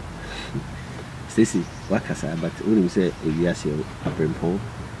 Stacy, what can I say? But when you say if you are saying a brim home,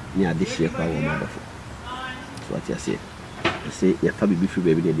 near this year, power motherful. So what you say? I say, your family be free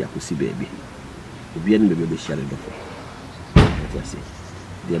baby, they are pussy baby. Obi and baby share the door. What I say?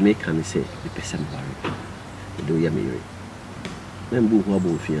 The American say the person worry. The do ya marry. Men bu who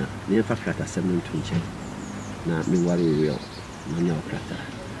abo fia. Ne fa krata 7 to nche. Na me worry real. Na nya krata.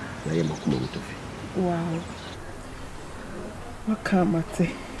 Na ye makoma mutofi. Wow. Wakamate.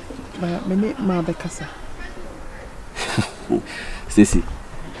 Ba me ma bekasa. Stacy.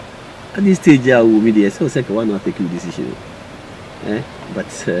 At this stage I will be there so second one not taking decision.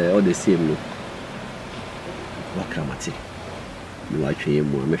 But all the same no. Wakamate. You are trying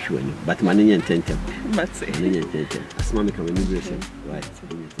more, I'm sure. But my name is Tentem. That's it. As mommy can remember, right?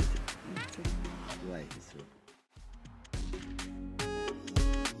 Why?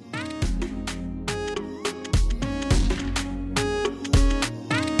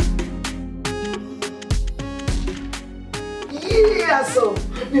 Yeah, so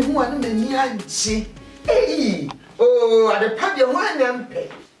you want to be hey, oh, at the party, one and pay.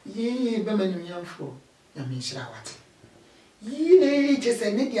 Ye, Beman, young fool. I mean, Shawat. Ye, just a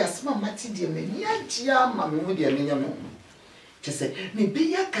nedia small matty dear man, ya, mammy, with your name. Just say,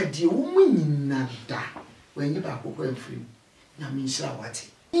 maybe I can do winning nada when you back home free. Yamin Shawat.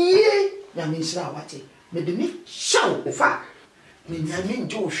 Ye, Yamin Shawat. May the meat show far. May Yamin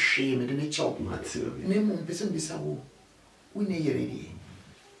Joe shame in the chop. Name one person beside we need you ready.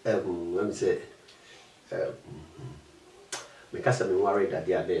 Let me say, because I'm worried that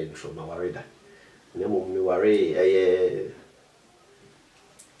they are there, so I'm worried that. Me worry,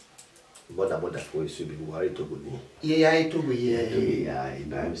 Boda for you be worried to me. Yeah, I to be,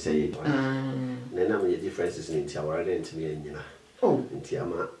 yeah, I'm saying. Then I'm the differences in Tiara and me and Yana. Oh, in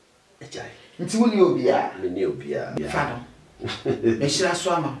Tiama, a child. Until you be a Minubia, Father. Meshra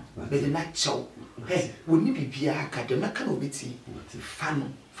Swama, but the night show. Hey, wouldn't you be Pia, Cademacan obiti?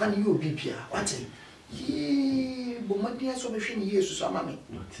 Fan you be Pia, what? Ye, Bomadia so machine years to some mammy.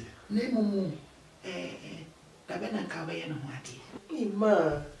 Name Tabana Cabayan Wati.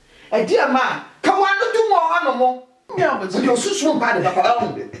 Ma, a dear ma, come on, do more animal. Yeah, but you're so small by the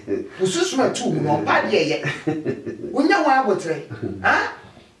papa. You so small too, more bad yet. When you want to say, huh?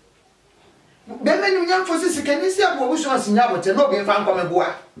 Bema ni nyam fosi sikanisi abo wo so asinya abote no be fa nkome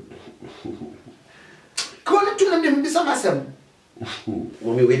boa. Ko ne tuna me mbisa masem.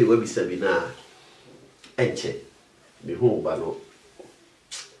 Mo me we de wa bisa bi na enche. Me hu ba no.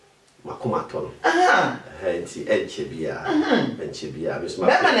 MAKOMA to no. Enti enche bia. Enche bia me so ma.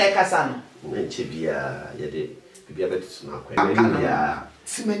 Bema na e kasa no. Enche bia ye de bia betu na akwa. Bia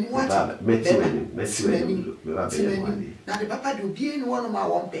Simani wati. Metimani. Na de papa de obie ni wono ma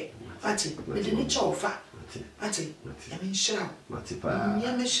wompe. Ati, me de ni chofa. Ati, ya me nshira. Matipa.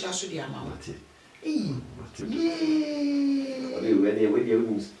 Ya me nshira so de ama. Ati. Ye.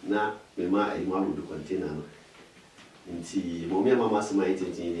 Na me ma e ma would container no. Nti mo me mama se mai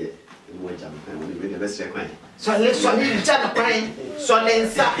tintin de mo jam kan mo be best kwan. So le jana kwan. So le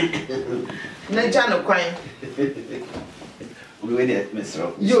nsa. Na jana kwan. We dey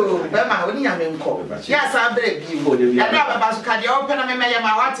mesro. Yo, be ma oni ya me nko. Ya sa bere bi mo. Ya na baba so ka de open na me me ya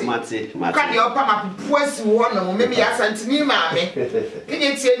ma wate. Mate. Ka de open ma puasi wo no mo me ya santini ma me.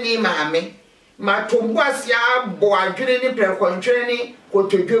 Kinye tie ni ma me. Ma tombo asia bo adwene ni prekontwene ni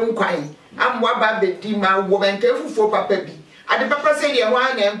kotodwe nkwan. Ambo aba bedi ma wo bente fufuo papa bi. Ade papa se de ho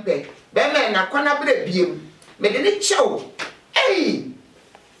ana mpe. Be me na kwana bere biem. Me de ni chew. Hey!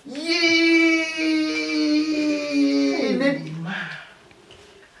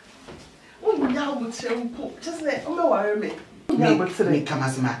 Just let me worry me. Me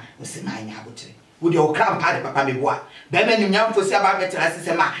kamasma, usema nyabutre. Wodi o kram pa de papa me boa. Be me nyam fosi aba betra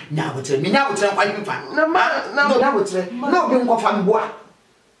sese ma nyabutre. Me nyabutre kwa yimfa. Na nyabutre. No be nkofa me boa.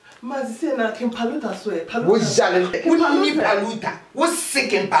 Mazise na paluta so e paluta. Wo jale. Wo ni paluta. Wo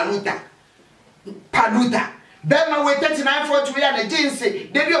sick paluta. Paluta. Bema we 3940 we na jeans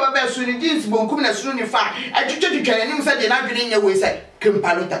debi obaba su ni jeans bonkum na suru ni fa atwetwetwa anim se de na dwene nya we se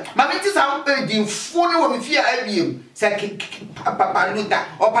kempaluta mama ti sa di fu ni wo mi fi abiem se paluta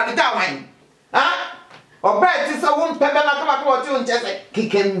o paluta wan ha o ba ti sa wo mpebe na kama ko ti o nche se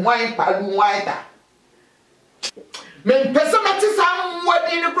kiken wan palu wan ta men pesa ma ti sa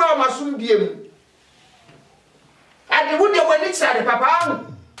mwadi ni pro masum biem ade wo de wani tira de papa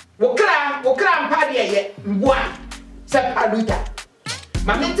Wokra mpade ye mboa se paluta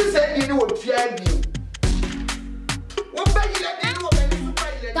mamenti se di ni wotua bi wo bayile de ni wo bani super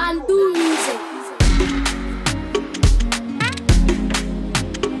ile can do music.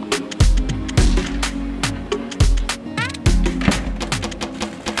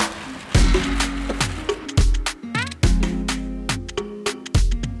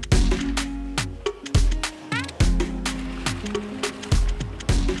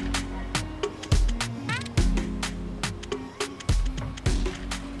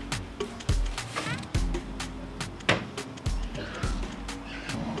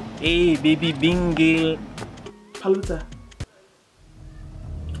 Hey, baby Bingle. Paluta.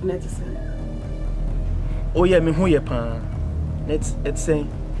 Let's say. Oh, yeah, me who ye pan. Let's say.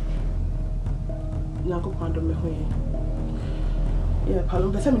 Yanko Pando me who ye. Yeah,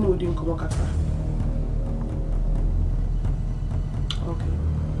 Paluta, say me no doing come kaka. Okay.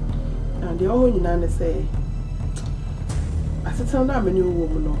 And the whole you say. I said, tell now me new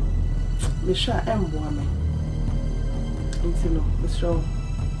woman no. Me sure am woman. Until no, me sure.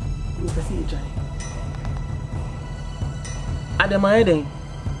 Ademaye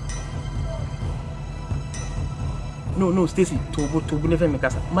no Stacy to never make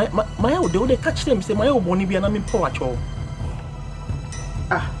us my old catch them say my old bonny be an amin power cho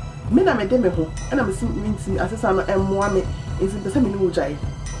me na me de me ho and I'm seeing as I know me is the same new jai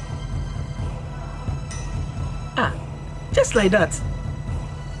just like that.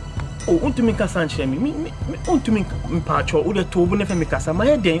 Oh, want to make us answer me want to make mpacho o de to bu never make us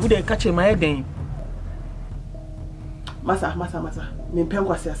my den o de catch my den masa me pen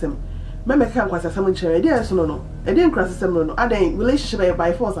kwase asem me kan kwase asem nkyere e dey so no e dey nkrase asem no adan relationship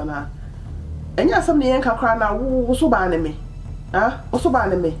by force ana enya asem ne yen kakra na wo so ba ne me wo so ba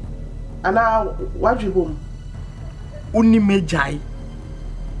ne me ana wadwibom uni mejai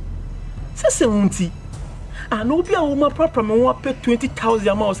sese wonti no be a woman proper me want pay 20,000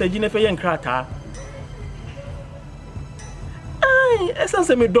 amount say Jennifer yen krata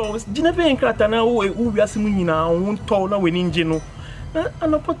essence me dogs Jennifer yen krata na wo wi asemu nyina won to na we ninje no na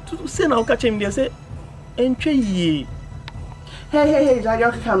anopo say na catch him there say entwe ye hey jaja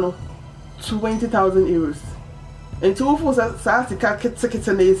kaka no 20,000 euros enti wo for sa sika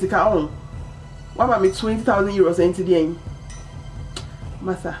kete na sika on wa ma me 20,000 euros enti dey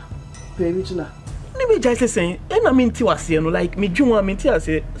masa baby juna me just saying and I mean to no like me juma me tell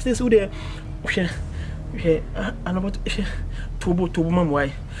say so there and about to mom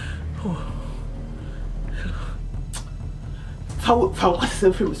why how what's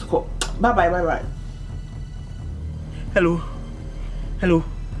the film so Bye. Hello.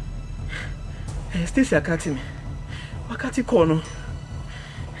 Stacy akati me. Wakati kono.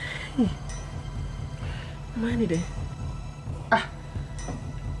 Mani de.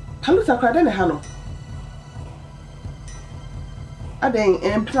 Paluta krade ne hano.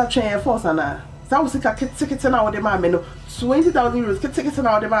 Aden train force ana. Sa usika kete na wo de ma me no 20,000 euros kete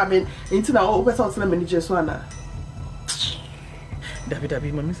na wo de ma me into na o person na manager so ana.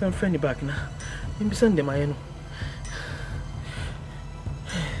 David, my miss and friend back now. Maybe send them I know.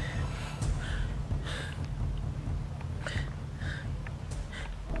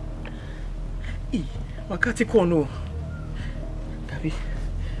 Wakati kono. David,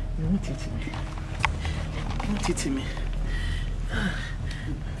 you won't eat me.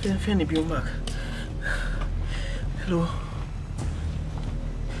 Friend be back. Hello.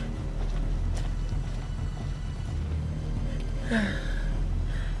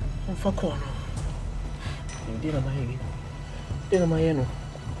 For corner. Indeed, my eno.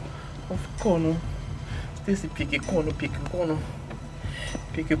 Of corner. Stacy pick a corner.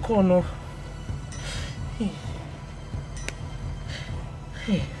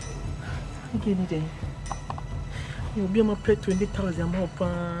 Hey. Again. You'll be my plate 20,000 more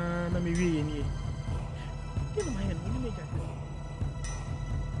pan. I'm really in here. Get my eno. You make it.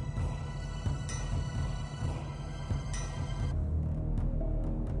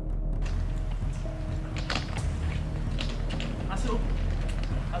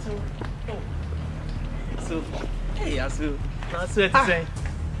 Hey, Asu. Asu to say.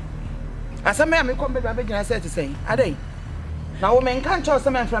 Asa me am come baby abegina say to say. Adai. Na wo men kan cho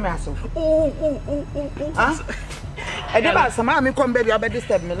some from Asu. Oh. Ah. E dey ba sama me come baby abeg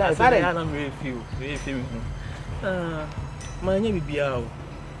disturb me life. Adai. I am very few. My name be Biao.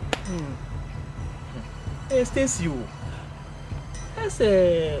 Hey, Stacy you. That's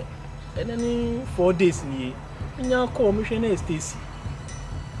and then 4 days ni. Nya call me shey Stacy.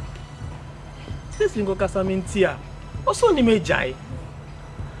 Stacy ngo kasa mentia. Also ni me jai.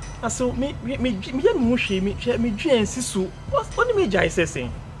 Aso me ya me hwe me dwen sisu. Oni me jai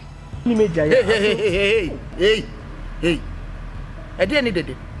sesen. Ni me jai. Hey. I didn't need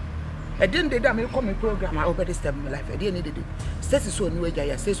it. I didn't did that me come program I over this time my life. I didn't need it. Stacy so ni we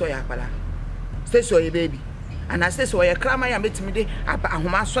jai say so ya kwala. Stay so your baby. And I say so your crama ya metimi de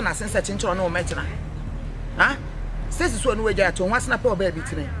ahoma so na sense chinchiro na o metina. Ha? Stay so no we jai to wan snap your baby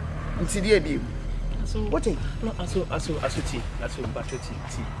tine. Nti de bi. So what thing? No aso battery tea.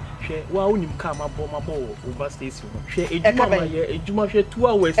 She wa unim ka mabo over station. She ejuma she 2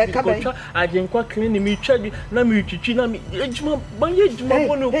 hours because ajenkwa clean me twa na me twitwi na me ejuma ban ye ejuma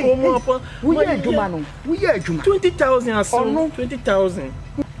bo no ko mu apa. Wo ye ejuma no. Wo ye ejuma. 20,000 aso. 20,000.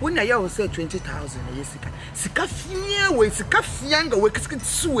 When I will say 20,000 Sika fia we sika fianga we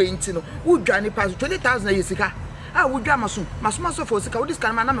kisu we ntino. Wo dwane pass 20,000 yesika. Ah wo dwa maso so for sika wo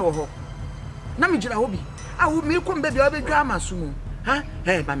diskan ma na me wo ho. Na me jira hobi. Ah wo me kom baby obedwa maso mu. Ha?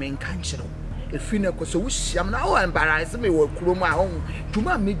 Eh ba me nkan chiro. Efi na ko so wo hyiam na wo embarrass me wo kurom a ho.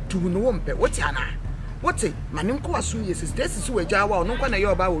 Duma me du no wo mpe. Wo ti ana. Wo ti ma ne nko aso ye sister sisi we gya wa no kwa na ye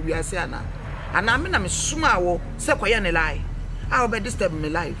oba wo wiase ana. Ana me na me suma wo se koye ne lai. I will disturb my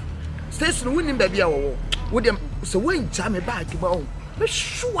life. Station winning baby awo. With them so when jam back about. Be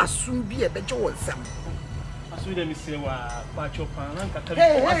sure soon be a better one some. Asu dem say wa pacho pan na kaka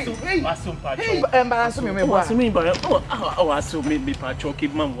asu pacho. Embarrass me asu me ba asu me pacho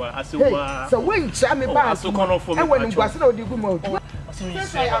keep man wa asu wa. So when jam back asu kono for me. I when ngwase na odi gu mo. Asu me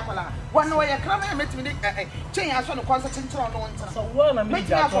say akola. One way crama metimi de chen aso no concert ntro no ntra. So wa na me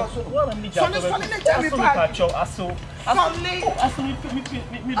ja so pacho asu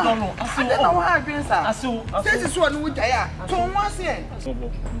me don't know. I don't know how to answer. This is one with Jaya. So once here.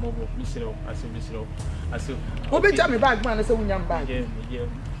 Bobo, Mr. Asu. Obi tell me bag man say wunyam bag. Yeah.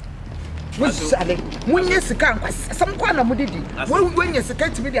 Wusale. Munye sika nkwa sam kwa na mudidi. Wenye sika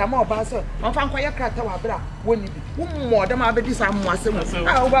timi de ama oba so. Onfa nkwa ye krata wa bra woni bi. Wo modam abedi sa mo asem.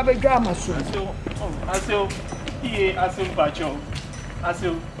 Ah oba be dwa amaso. Asu. Asu pacho.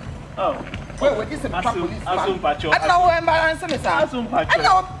 Asu. Oh. Wait, this is police. Asum pacho. I know embarrass me sir. Asum pacho. I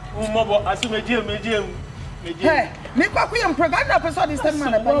know. Mobo asu mejem. Hey, me kwa ku yam program na person this time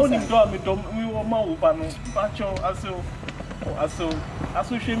man. Wa oni do me wo ma wo ba no. Pacho asu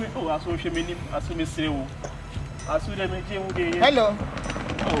shemi. Oh, asu shemi ni asu me sire wo. Asu de mejem wo de. Hello.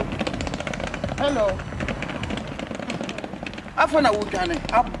 Oh. Hello. Afona wo dwane.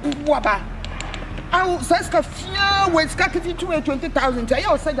 Abuwa ba. I says ka fia we ska kiti 20,000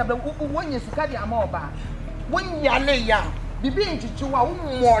 ya o say da wonye sika dia ma oba wonya le ya bibi nchichi wa wo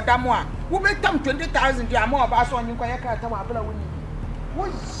modam a wo betam 20,000 dia ma oba so onye kwa ya ka ta wa bla woni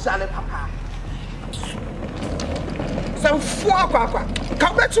What's Jale Papa? Some 4 kwakwa.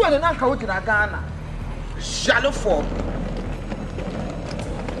 Ka betu ene na nka wo gina Ghana. Jale 4.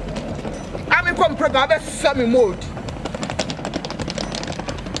 Ami kom program be semi mode.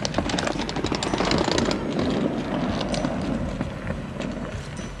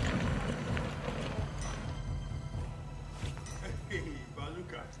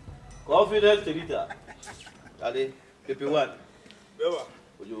 Confidence Terita. Allez, PP1. Bema.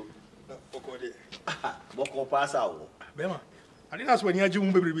 Ojo. Okode. Boko passa o. Bema. Ali na so ni aji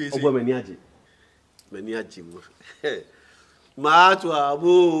mu bebrebe ese. Obo mani aji. Mani aji mu. Matu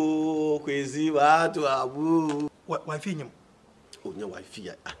abu, kwezi matu abu. Wifi nyam. O nya wifi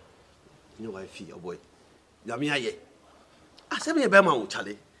ya. Nya wifi ya boy. Nyame aye. Asem ye bema wo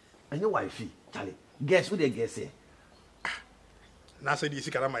chale. Anya wifi, chale. Guess who they guess here? Na say di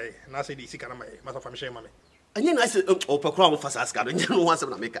sikara mai. Na say di sikara mai. Masa famishe mame. Anya na say o pekura wo fasa aska. Nya no wansem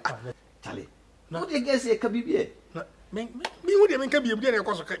na make. Chale. Who they guess here kabibie? Na me wo de men kabie bi de na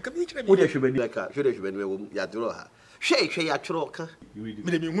koso kabi kire Who they hwebani like hwe de hwebani wo ya duro ha. Hwe ya tworo ka. Me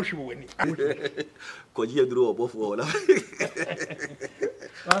de me hu hwe wani. Koji ya duro obofo wala.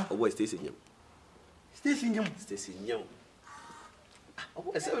 O boy Stacy nyam. Stacy nyam. Stacy nyam. O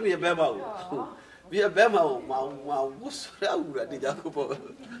boy say me bema o. We are bema o ma wusra wura de Jacob.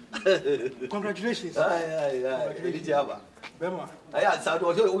 Congratulations. Ay. Di jaba. Bema. Aya sa do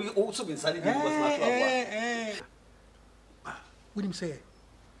o so bin sali di was na to aba. What him say?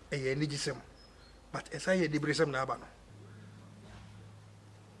 Eh ni gisem. But esa ye debresem na aba no.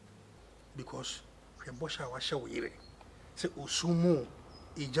 Because we bosha wa sha wire. Se osumu,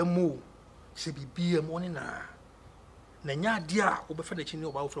 ejamu, se bibia mo ni na nya dia obefa na chini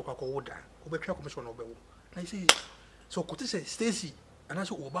oba ofro kwakọ woda. Obetwa commission obewo. Na say so kote say Stacy ana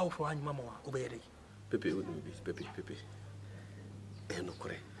so oba ofro anyima ma wa obeyede. Pepe o ni Pepe. No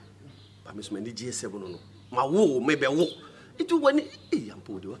kore. Ba me so mani G7 no. Ma wo me be wo. Itu wani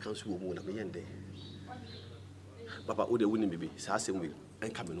ampo de wa kan so wo mu na me yende. Papa o de woni me bi sa asem we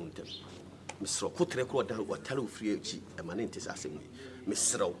enka me no ntem. Misro ko tre ko da hotel free echi e ma ne ntese asem we.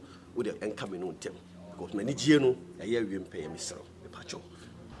 Misro o de enka me no ntem. Because mani gie no ya ye wiem pe misro me pacho.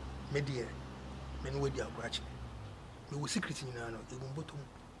 Me die me no we dia abrachi. Me wo secret ni na no egumbotom.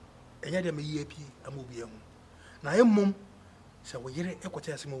 Enya de me yiapi amobia hu. Na emmom so we yere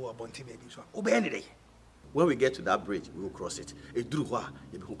ekote asem wo abonti me bi so. Obe ene dey. When we get to that bridge, we will cross it. Eduru hwa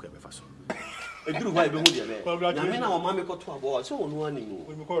ye be hu kwa be faso. Eduru hwa ye be hu de be. Na me na o ma me ko to abo so onu ani no.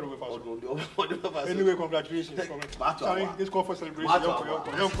 We call we faso. Anyway, congratulations. Let's go for celebration.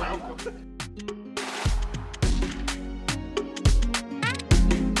 Yonko.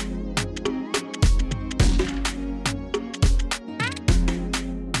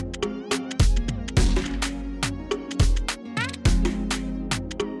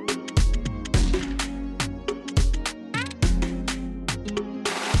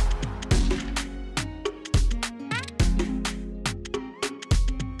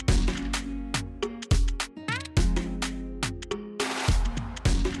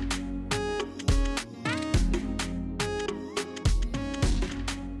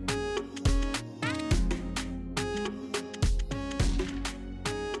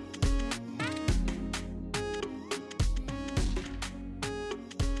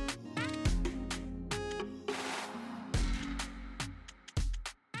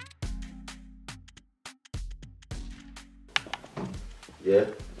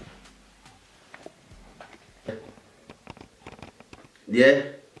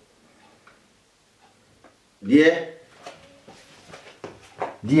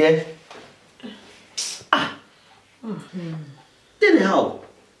 Dear. Ah. Then how?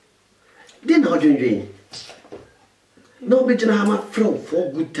 Then how do you no be jina hama from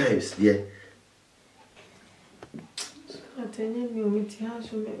 4 good times, dear. I tell you, me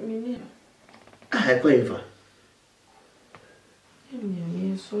house me. Ah, quite far.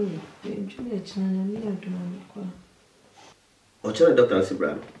 I'm sorry. Or tell the doctor and see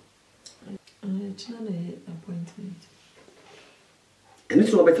Brown. It's not an appointment. And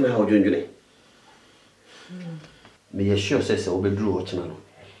it's no better how you do. Me assure says I will be drew or channel.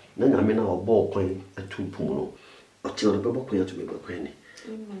 Then I mean our ball coin at 2 puno. Or tell the bubble coin to be a penny.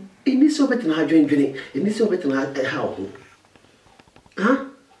 It is so better how you drink. It is so better how. Huh?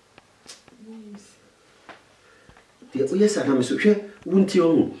 Yes, I am so sure. Won't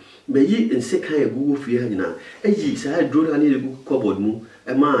you? May ye and sick high Google for you now. And ye say I drew I need a good cupboard moo.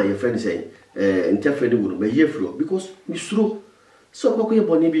 And my your friend say, interfere would may ye flow because Miss Through. So, what will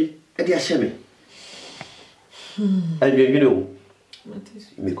Bonnie be at the Ashemi? And you know,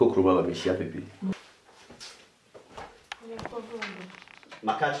 me cook rubber, Miss Yappy.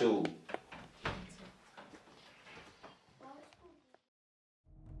 Makacho.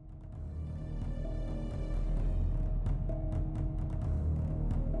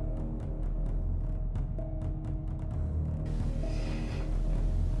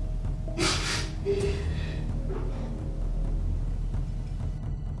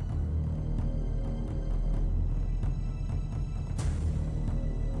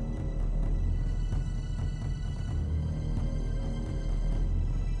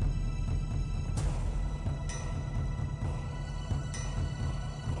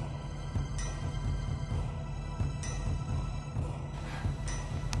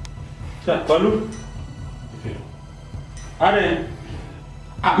 Palu. Ade.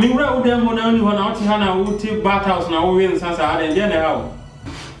 Me wura wo dem na only na oti ha na wo ti bath house na wo win sansa ade je na ha.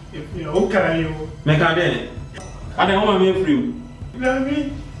 If you okay you. Me ka de. Ade wo ma me free. Na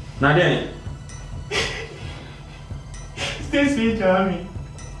me. Na de. Stacy Jami.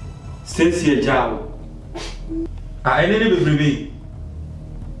 Stacy Jawo. Ene ne bebrebe.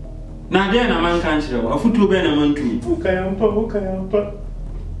 Na de na man kan kire wo afutu be na man tu. Ukayampa.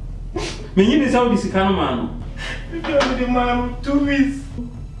 Me nyini Saudi sikano man. The man 2 weeks.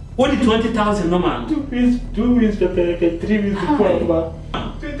 What the 20,000 no man? 2 weeks, 3 weeks before.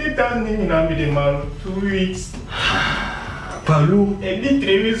 20,000 in the man 2 weeks. Palu. And the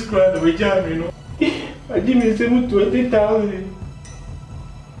 3 weeks crowd we jam, you know. I didn't say 20,000.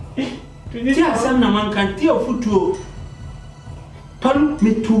 Tia sam na man kan tia futuo. Palu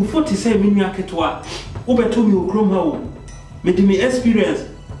me 247 mi aketwa. Obeto mi okrom ha wo. Me di me experience.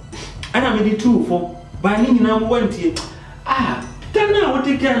 Ana me di 2 for. Ba ni nyina mo wantie. Tana wo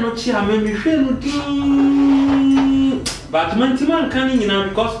take care no chia me hwe no din. But man kan nyina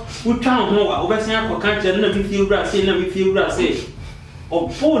because wo twa ho wa obesan akoka je na me fie wura se na me fie wura se.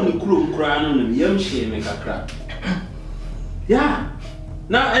 Obo ni krom kra no na yam hye me kakra. Yeah.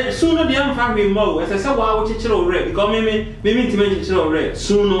 Now, sooner the unfamily mo, as I said, wow, chichiro red, because me chichiro red.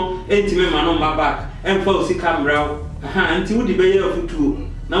 Sooner, intimate man on my back, and folks see camera, until the bay of 2.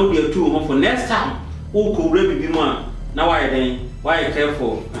 Now we are 2 home for next time. Who could really be one? Now I then, why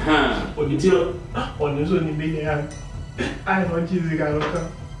careful? On the only big I know Jesus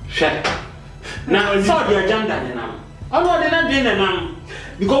got shut. Now, I saw the agenda now. Oh, no, they're not doing them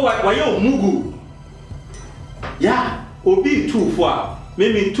because why you mugu? Yeah, Obi 2 for.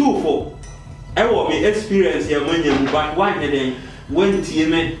 Maybe 2 for. I want me experience here when you but why then went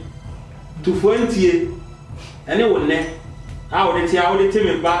me to 20 and it will ne. How would it tell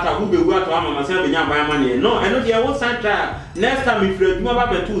me back? Who be work to myself in your money? No, I know there was such a next time if you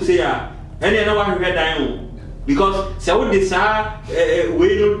about 2 say, and then I want to get down because so this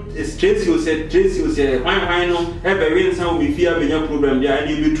way no stress you said, why no ever win some be fear be your problem there. I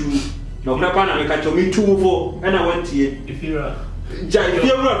need you to no crap and I catch me 2 for and I went here. If you're if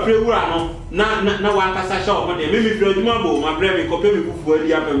you were free, no one can show money. Maybe if you're my brain, copy me for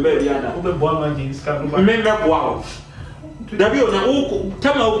the up and bed. Remember, wow. W now,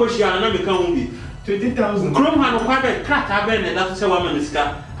 tell me, question, and I become 20,000. Chrome had quite a crack. I been and that's a woman is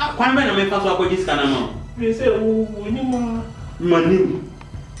car. I quite many make us walk with this kind of amount. They say, oh, money.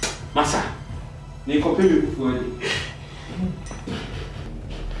 Massa, they copy me for it.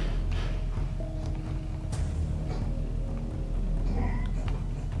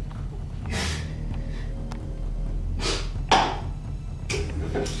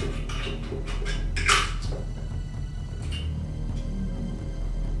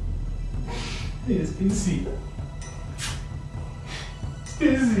 Yes, Stacy.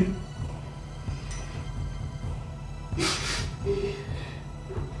 Stacy.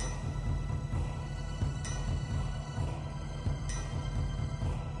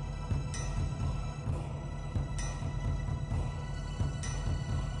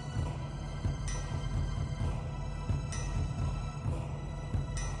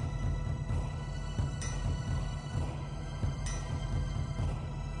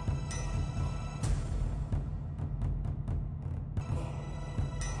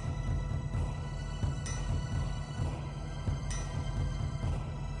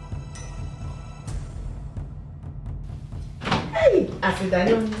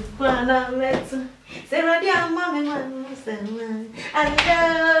 Asidanyum kwana metu Seradia mami wan sema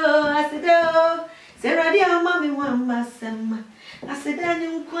Asido Seradia mami wan sema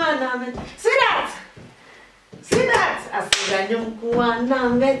Asidanyum kwana metu See that Asidanyum kwana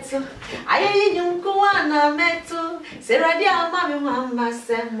metu Ayayim kwana metu Seradia mami wan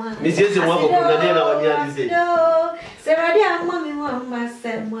sema Misiezi mwako kuna nena wanyali ze Seradia mami wan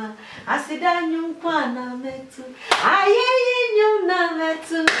sema semwa asida nyunkwana metu ayeye nyuna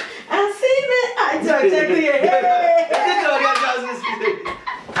metu asime ajoje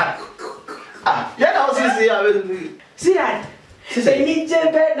yeah, that was easy. See that? Any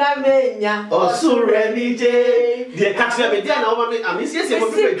jebe na menya. Oh, so ready, Jay. The catch me there now. I miss yes,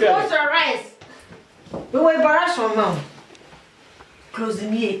 close your eyes. We will embarrass your mouth. Close the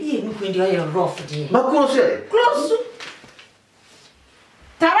ear. Me when you are rough there. Close. Close.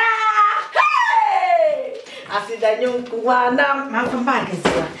 Tara! Hey! Asida nyunkuana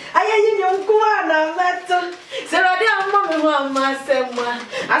mafambagesa. Aye nyunkuana metu. Seradi mama semwa.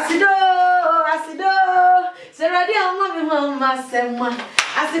 Asido. Seradi mama semwa.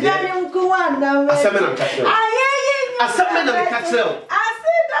 Asida nyunkuana metu. Asemena mkatelo. Asemena mkatelo.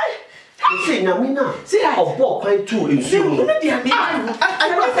 Asida. See Namina. See I bought quite two in soon. I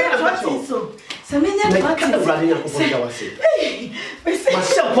Samenya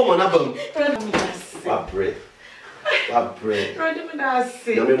myself come on album.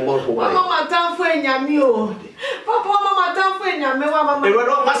 Mama tamfo enyame o. Papa mama tamfo enyame wa mama.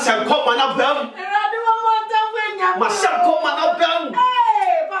 Erodo myself come on album. Erodo mama tamfo enyame. Myself come on album.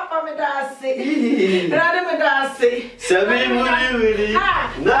 Hey, papa me da se. Erodo me da se. Sabi muri.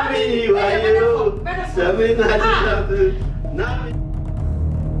 Nami wayo. Sabi nami.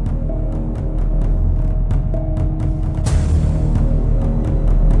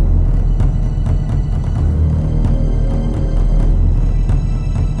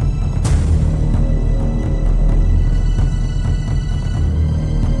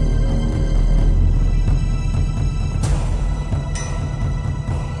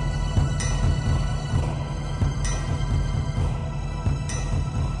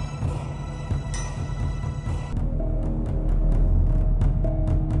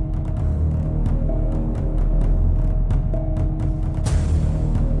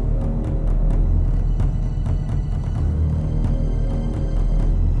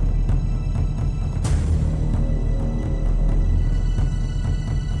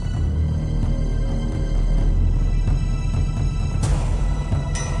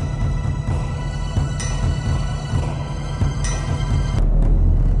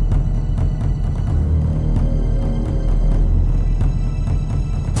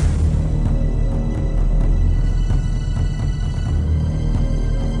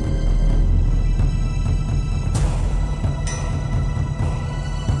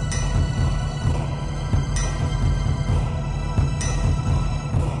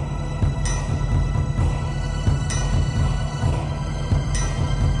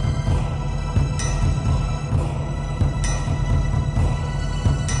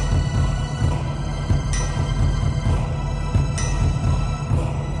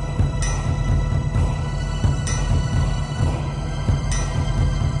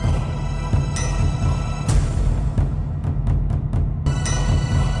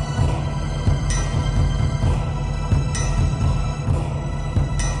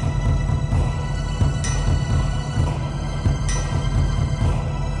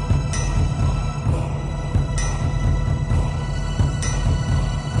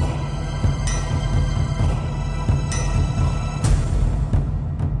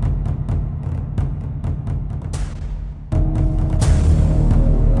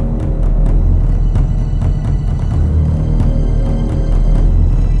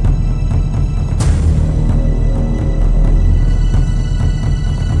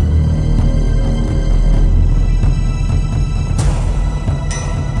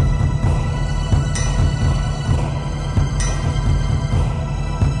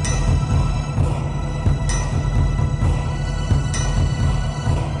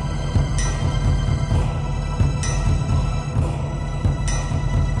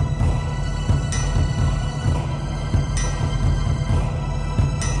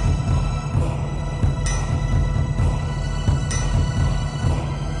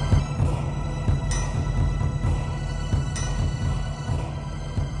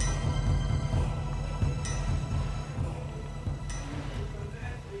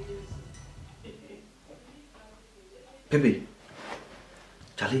 Baby,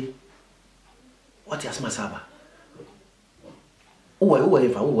 Charlie, what is my saba? Oh,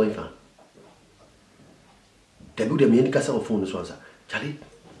 if the good me casa of phone was Charlie,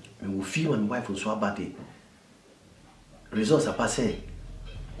 me will feel my wife on Swabati. Results are passé.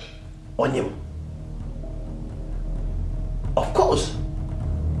 On him. Of course,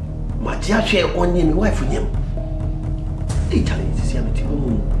 my dear share on him, wife on him. Hey, Charlie, this is a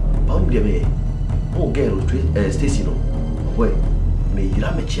bound me. Oh, girl, Stacy, no. Wait, me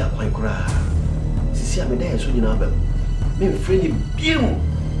Ramechi, quite cry. See, I'm there soon in Abel. Me friendly, beam.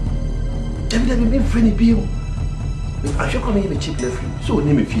 Debbie, me friend be you. I should come here cheap nephew. So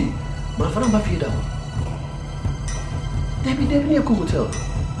name me fee. My father my fee down. Debbie, near hotel.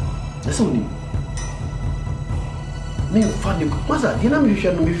 That's only. Me funny. Mother, you know me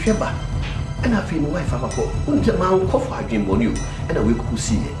share no me sheba. And I feel my wife have a call. Until my uncle for a dream on you. And I will go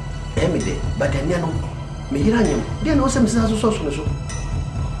see it. Every day. But then you know. Me hiranyam. They know some sense of so.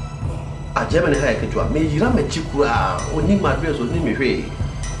 A German hair can draw. Me hiram a chikura. Only my dress or name me way.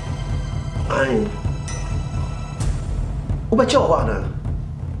 I. Obacho wana.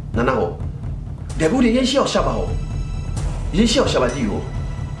 Nanao. There would be a shell shabaho. Ye shall shabadio.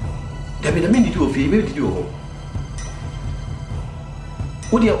 There be the minute you feel maybe you.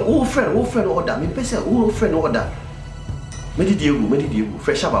 Would your old friend order? Me pesa old friend order. Medidio,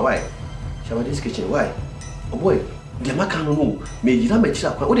 fresh up away. Shabadis kitchen, why? Oh boy, the Makano, may you not make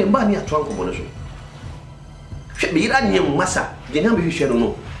up what a money at trunk of bonus. Should be Iranian massa, the number you shall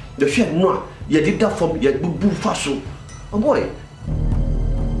know. The shed no, you did that for your boo fasso. Oh boy,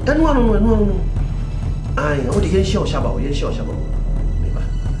 then no. I only can show Shabba, you show Shabba.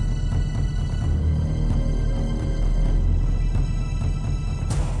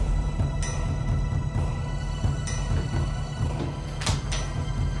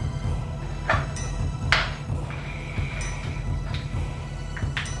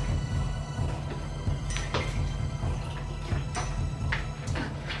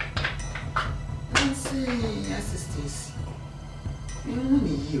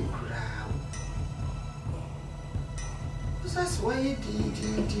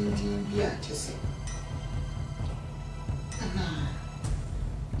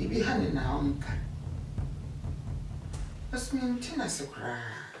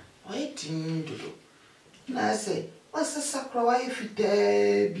 I say, what's the sacred if it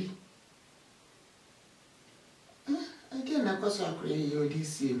be? I didn't know because I created you this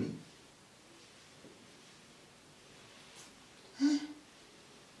see me.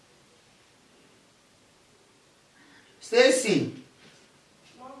 Stacy.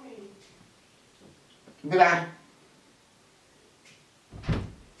 Mommy. Blah.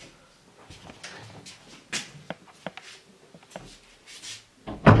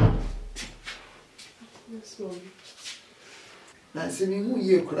 Nancy, who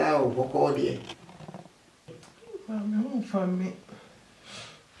you crowd walk all day? Family.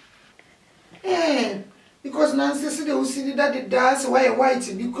 Because Nancy said, "Oh, see that it does why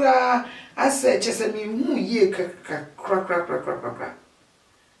white be cry." I said, "Just me who ye crack.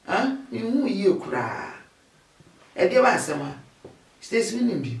 Huh? Me who you cry." A dear Massama stays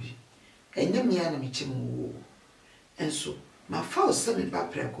winning, baby. And young me chim. And so, my false son in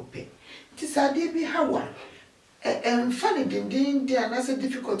Paprecope. 'Tis a dear be how and funny ding dear, and that's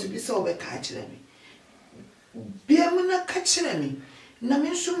difficult to be so over catching me. Be a mona catching me.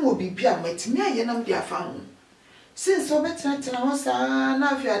 Namin will be beer, my tea, and I'm dear found. Since so better than I was,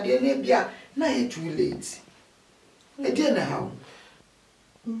 now if you are dear, beer, now it's too late. A dinner how?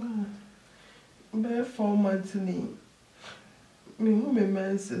 Bear 4 months in me, whom a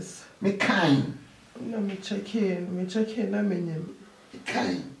man says, me kind. No, me check in, I mean him.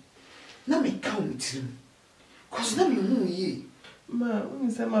 Kind. Now me count him. Cause now me ye. Ma, when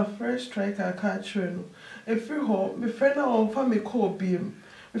you say my first strike, I catch you. If you hope, my friend on family call beam.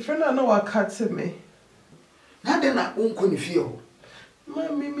 My friend I know what catch me. Now then I won't feel. Ma,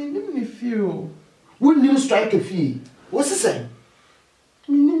 me feel. Wouldn't you strike a fee? What's the same?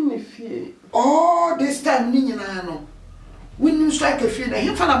 Me fee. Oh, this time, Nino. Wouldn't you strike a fee? Na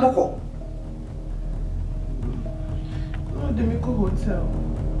him for a moko. No, the Miko Hotel.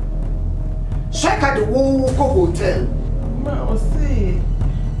 Strike at the Woko Hotel. Ma, I say,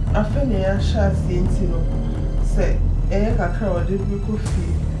 I found a shot Sintino. Say, I crowd did Miko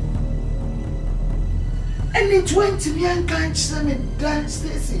fee. And in 20 million can't send me down,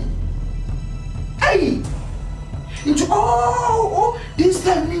 Stacy. Hey! Into this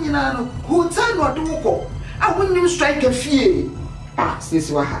time, Nino, hotel or Doko. I wouldn't even strike a fee. Ah,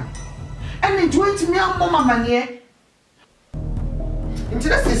 Stacy, what happened? And in 20 million mama money.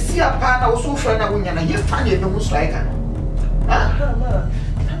 Until I see a partner or so friend, I wouldn't and you find it no striker. Ah, ma,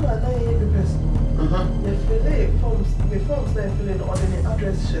 I'm not the person. The forms they fill in ordinary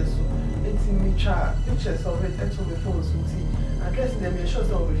address shares. It's in me chat pictures of it, and the phones will see. Address them in shots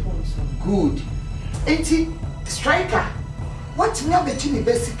of the phones. Good. Ain't striker? What me have the chimney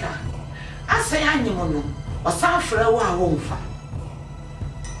basica? I say, I know, or some flower won't find.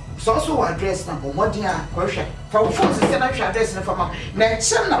 So also address number what dear question. For phones is an address for my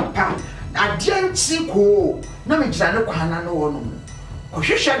next pa. I didn't see cool. No, me jano kwana no one. Or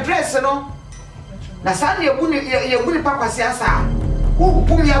she address no. Na Sunday, you wouldn't papa siasa. Who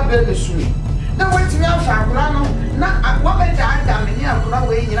put me up there the sweet? Now wait till me out Fagrano. Not what I died, me out for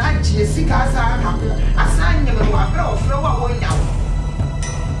away in IGC as I signed them a blow of flow away now.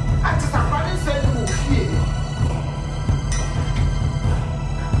 I just a running said to fear.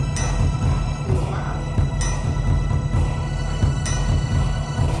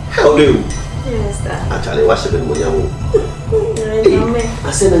 How do you? Yes, Dad. Actually, what's the money?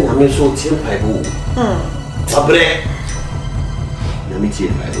 I said, I'm so team Bible. Fabre. Namity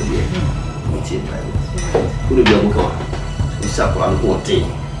Bible, dear. Namity Bible. Who do you go? You suffer on 14.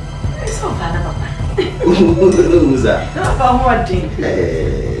 It's so bad, Papa. Who's that? About what thing?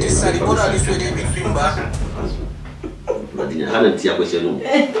 But in a hundred year question,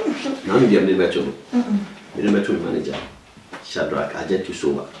 now you have never told me. You never told manager. Shadrach, I get you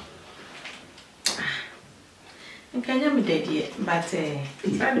sober. Can you be dead, but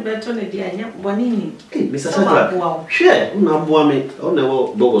try to bet on a dear, one evening. Mr. Shadrach, share, no, Boame, oh, no,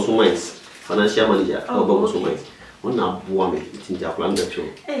 Bogos Mines, financial manager, or Bogos Mines. One now, Boame, it's in Japan, the show.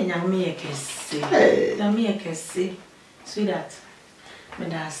 Eh, now me a kiss, now me a kiss, sweetheart,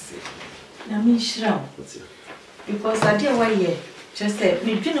 Medas, now me shroud. Because I dear why, just said,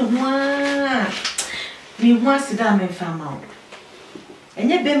 me didn't want me once sit down and farm out. And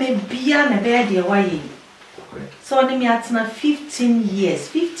yet, be me beyond a bed, dear why. So I me at 15 years,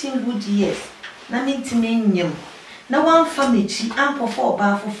 15 good years. Na me ntimenyem. Na one family chi ampo for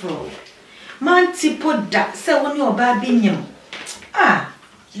oba foforo. Man tipo da se woni oba benyem. Ah,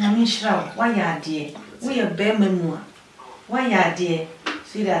 na me shira why ade. We a be manu. Why ade?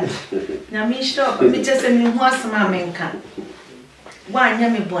 See that? Na me shira me just me ho asema menka. Wa anya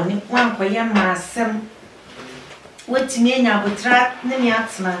me boni, wa nkoye ma asem. Wetimi enya botra ne me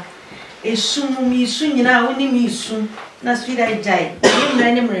atena. Esum mi su nyina woni mi su na swida jai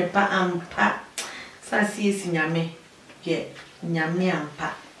nyimra ne mrepa ampa sasi esi nyame ye nyame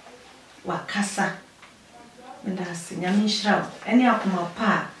ampa wakasa ndase nyame shira ene akoma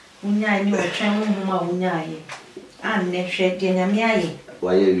pa unya ni otwen honhom a unya ye anne hwe de nyame aye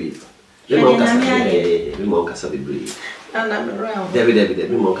waye wi me mo kasa bebre ana me raho David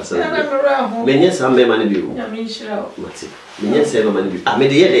me mo kasa ana me raho menye sambe mane bi wo nyame shira mate menye se no mane bi a me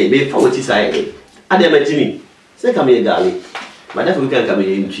de ye be fa woti sai ade ma jimi se ka me gali ma da fu kan ka me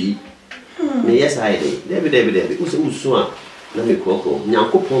ntwi me yes ai David usu a na me koko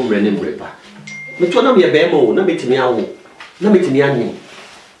nyankopon mre ne mre pa me to na me be mo na metimi awo na metimi anyi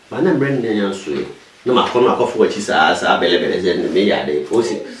ba na mre ne nyanso e no ma kono akofo wachi sa bele ze me ya de o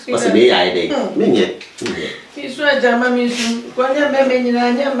se me ya de menye isu ajama mi su kwanya me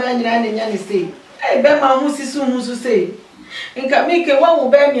nyina nya ma nyina ne nya ne sei e be ma hu sisu hu su sei nka mike wa wo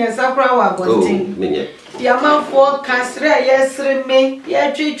be mi ensakra wa gontin menye ya manfo kasre yesre me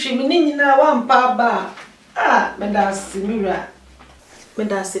ya twetwi mi nyina wa mpa ba medasi mira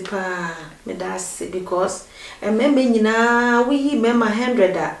medasi pa medasi because meme nyina we yi mema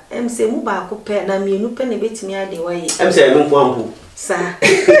 100 a say mu ba ko pe na mienu pe ne betimi ade waye say me nko ampu sa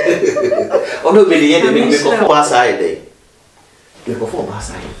odo me ye de me ko fo aside dey me ko fo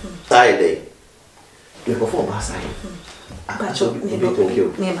aside side me ko fo aside pacho me do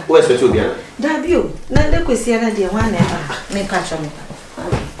me ba wo expect obi ana da bio na de kwesi ana de wa na ba me pacho me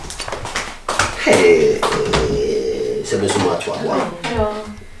hey se me suma tu agora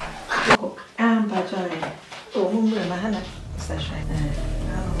pacho o mundo é mahana está chega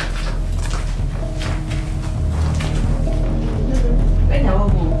venha o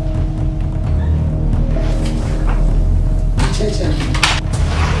Tchau.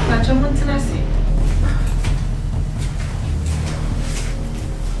 Pacho muito nasce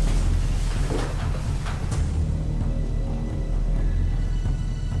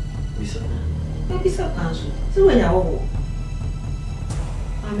bisa kaso se wenya wo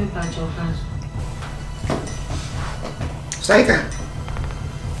ame pacho kaso saika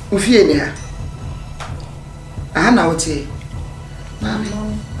ufie ni ha aha na wote mami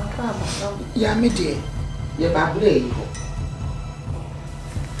papa ya me de ye ba bure yi ho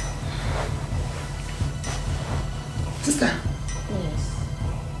sister yes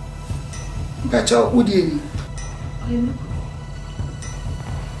pacho udie ni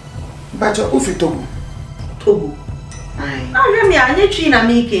Bacho ufi Togo. Ai. Ah, me anye twi na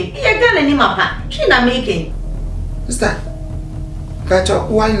meke. Ye gane ni mapa. Twi na meke. Sister. Bacho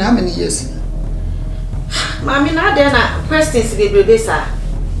why na many years? Mami na de na questions bebrebe sa.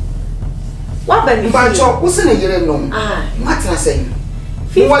 Wa ba mi. Bacho usi na yere no. Ah, matra say.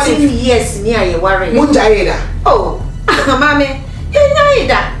 15 years ni aye worry. Munja yeda. Oh. Mami, ye nya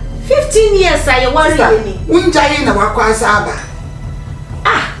yeda. 15 years aye worry ni. Munja ye na wakwa asa aba.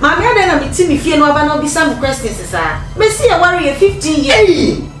 Ah. Mami ada na meti me fie no aba na obi some questions sir. Me see e worry 15 years.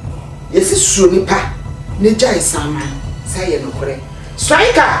 Hey! Yesi suo nipa. Ne jai sama. Say no kore.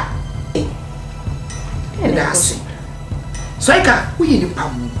 Striker. That's it. Striker, we need nipa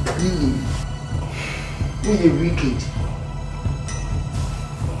mu. We wicked.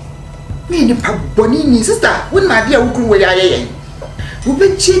 Me nipa bonini sister, when my dear ukru we yaye. We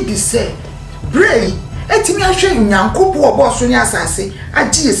be cheap be say. Bray, etimi ahwe nyankopo oboso ni asase,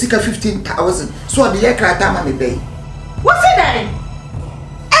 agi yesika 15,000. So the year krata ma me bay. What's it then?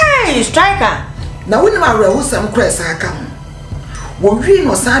 Hey, Striker. Na when my rewo sam kresa aka. Wo wi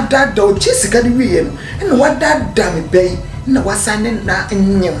no sa dada o chisika di wi no. Na wa dada me bay, na wasane na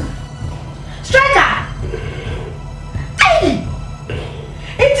nyem. Striker. Hey!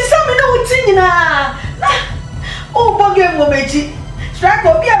 It's something no tinina. Oh, bogem wo meji. Striker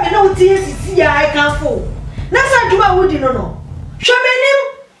obi a me no tie sisi ya I can fool. Na sa djuma wodi no. Shomenim.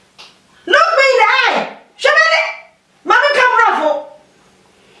 Look me in the eye. Shomeni. Mama come rafo.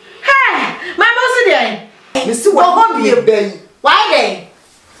 Hey, my boss there. Me see what be a bay. Why then?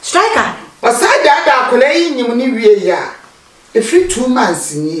 Striker. Aside that akola yi nyim ni wie ya. E free 2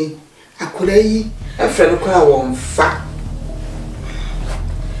 months ni. Akola yi e frɛ no kwa won fa.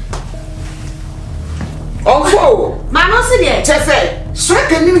 Onfo. Mama see there. Chese.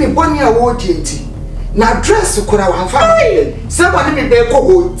 Striker ni ni boni a wo dienti. Na dress kura wan fa. Somebody me be ko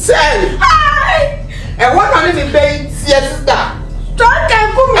hotel. Hi. E won on me be sister.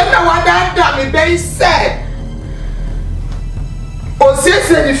 Striker come. E na wada me be say. O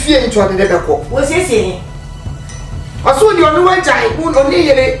sese ni fie nto de beko. Wo sese. Aso di onu wajai, oni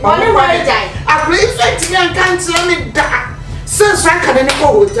yere. Oni wajai. Agree fit me and can't tell me that. Since I can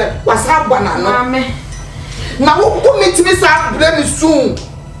go hotel, was have banana. Mame. Na wo go meet me sa brem soon.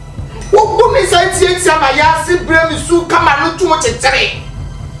 Wo go me sa tie ma ya si brem soon kama no tumo tetere.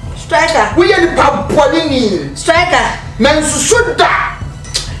 Striker. We ye pa boni ni. Striker. Men susu da.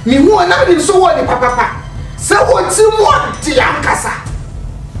 Mi hu na mi so wo ni papa. Se wo ti mo di ankasa.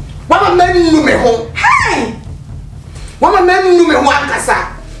 Mama men nu me ho. Hey! Mama men nu me ho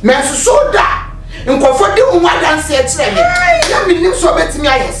ankasa. Men susu da. Nkofo de ho wadanse e kire me. Ya mi nim so betimi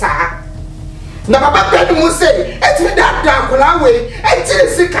ayesa. Na papa pedi mu say, etimi da akola we, etiri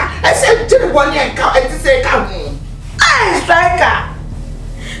sika, ese tiri boni enka, etise ka hu. Hey, Striker.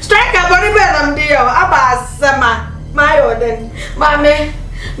 Striker body be am dey aba asema. My oden. Mame,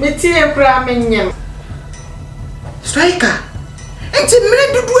 me tie kura me nyem. Striker. Enti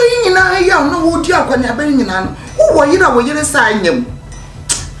mire dudu yi nyina ya no wo di akwani abere nyina no. Wo yira sa nyem.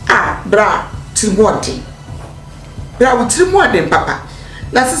 Ah, bra, Timothy. Bra, wo Timothy papa.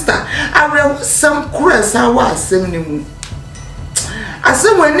 Na sister, I will some cross our seminim.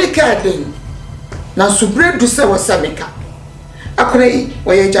 Asem wani kaden. Na subre du se wasamika. Akorei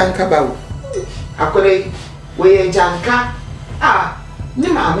we janka bawo. Akorei we janka. Ah, ni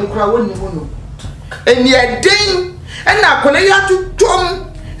ma me kura woni wono. Eni eden, na akorei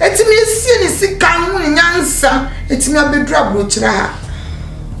atutom. Etimi sie ni sika hu nyansa, etimi abedu abrochira ha.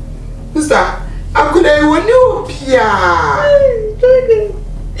 Sister, akorei woni opia.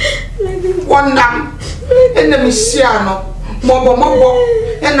 Wondam ena misiano mobo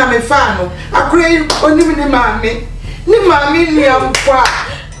ena me fano akrei onim ni maame ni ampa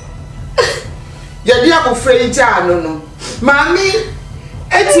ya dia ko freja no maame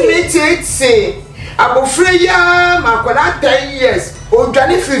etime abofre ya makola 10 years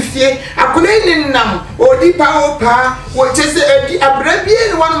odwane fifie akrei ni nam odi pa opa wo chese edi abrabie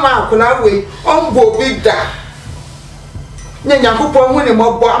ni wan makola we ombo bida Nyanya kupo hu ni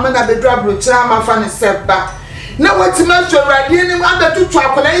mobo amana bedu abrochira amafa ne seba na watima so radie ni abetutu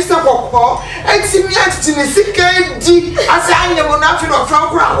akola ise kokko etimi atiti ni sika di asa anyemo na afi no fra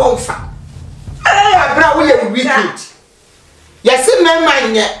kura wonfa abra wo ye wicked yesi mema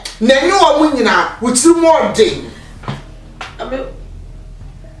nye na nyu omu nyina wutiri mo den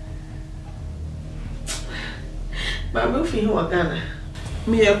Mama fi ho Ghana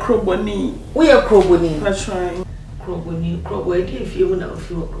me ye kroboni we ye kroboni I try Krobo edi fie hu na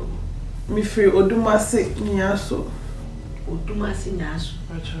ofi okro. Me free Odumase nyaso. Odumase nyaso.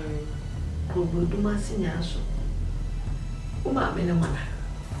 Actually. Krobo Odumase nyaso. O ma me ne mana.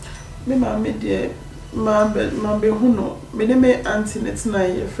 Me ma me de ma be hu no. Me ne me auntie net na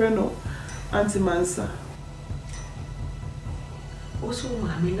ye friend no Auntie Mansa. Oso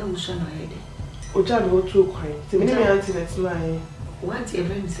ma me na uso na ye de. Oja me otu kwai. Te me ne me auntie net na ye. What you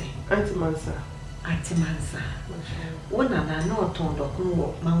even say? Auntie Mansa. Auntie Mansa. Wona na na oton dokun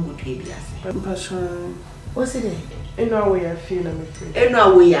wo mango due bi ase. Passion. What's it? Eno awe ya feel na me free. Eno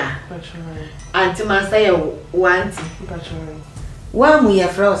awe ya. Passion. Auntie Mansa ye wanti. Passion. Wa mu ya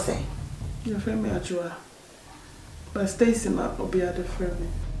frose. Your friend me Ajua. But Stacy na obi other friend me.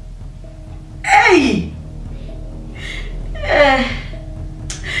 Hey!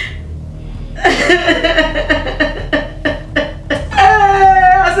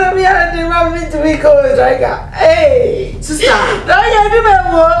 Me and the man meet to be called Striker. Hey, sister. Don't you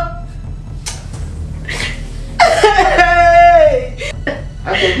remember? Hey. I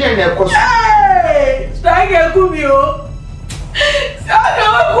can hear that question. Hey, Striker, come here. Striker,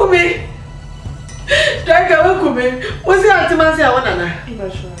 come here. Striker, come here. What's your auntie man say? I want to.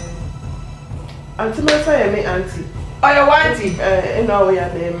 Auntie man say me auntie. Oh, your auntie? No, we are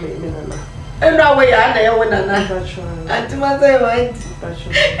there, me nana. And now we are there, one another. Auntie man say auntie.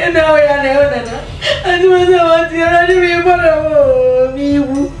 And now we are there, one another. Auntie man say auntie. And I me mother. Me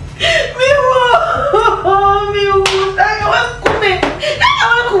woo. Striker, what come here?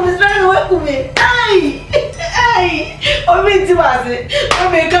 Striker, what come here? Hey, o me ti wa se. O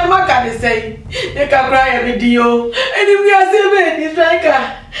me kan ma kan say. E ka cry every day o. And if we are say me Striker.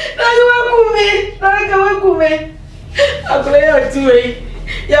 Striker, what come here? I play out two way.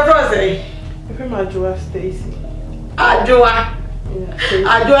 Your brother. Ajua Stacy. Ajua.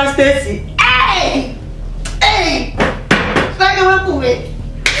 Ajua Stacy. Hey! Hey! Striker, what come here?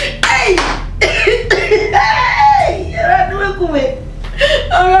 Hey! Hey! Striker, what come here?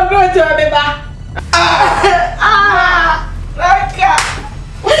 I'm going to be back. Striker!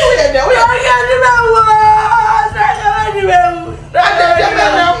 What are you doing? We are going to be Striker, what are you doing?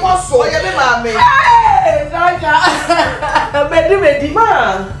 Hey! Striker! Ready,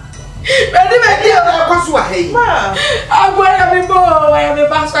 ma. Ready, ma. I'm going to be more. I am a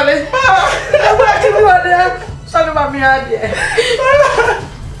bastard. I'm going to be one there. Sorry about me,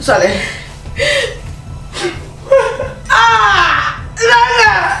 sorry.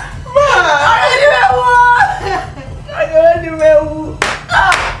 Striker!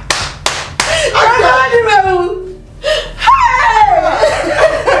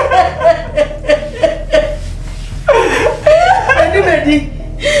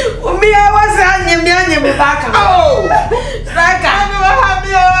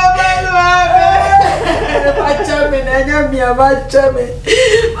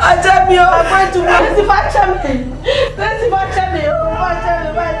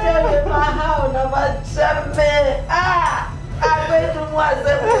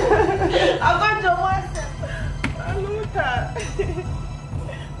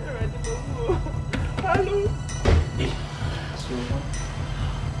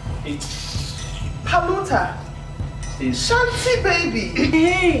 Paluta. Shanty baby.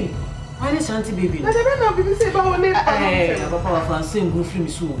 Hey, why is Shanty baby? I don't know. People say about one name. Hey, Papa, Francine, go free me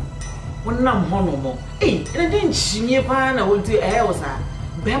soon. One nam no more. Hey, and I didn't see pan. I will do a was a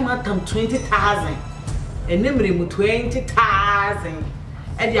Bema come 20,000. And then remove 20,000.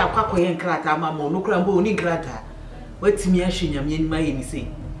 And the aqua and crata, mamma, no crambo, ni grata. What's me ashing yam in my say?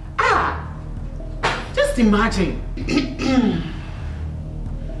 Ah, just imagine.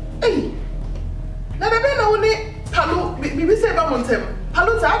 Hey. Na bebe na woni palu bibi say ba montem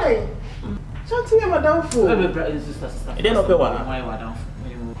palu ta dey chanti me madam fo sister e dey no pe wa why madam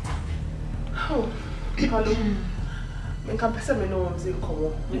oh palu men kan pese me no mze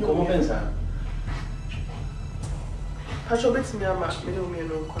komo pensa pacho bet me ama me no me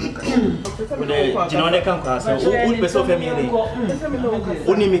no kono ka jina one kan kwa so o pese o fe me dey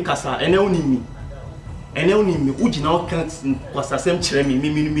oni mi kasa ene oni mi ene oni mi ugina o kan kwasasem kire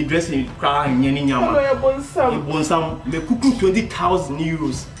mi dressing kra anye ni nyama e bonsam me kuku 20,000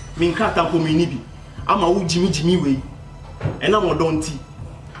 euros mi nkata ko mi ni bi ama wo jimi we ena mo don ti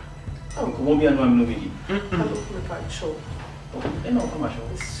ko mo bi anu am no bi pacho ena o kama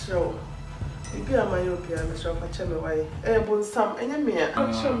show bibi amayo bia me show pacho me why bonsam enye me a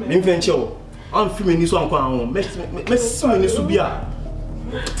mi mfenche o am fi me ni so anko an me si me ni so bia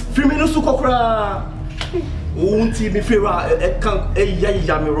fi me ni so kokra Unti mi fewa kan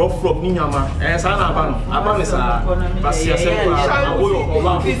ya mi rough frog ni nyama sa na aba no sa pasia sem kwa aboyo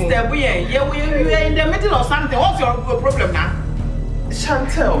oba sister boy you in the middle of something. What's your problem now?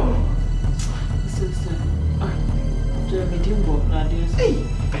 Chantel sister do me dimbo na this hey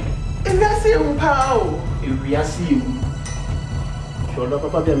e na se un pa o e wi asi e shodo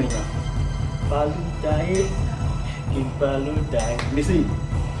papa bia me nya paluta ki paluta me say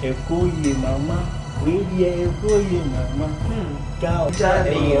e ko ye mama we dey go ye mama ka o ja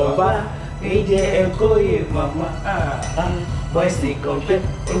dey oba we dey go ye mama boys dey compare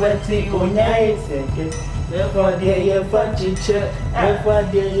we want to onya eteke never dey ye fachiche never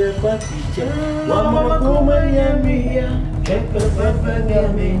dey ye fachiche mama kuma ya miya kepe pepe ya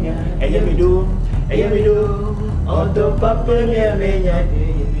miya eye mi do Odo papa mia menya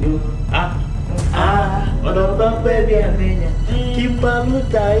yo. Odo papa mia menya.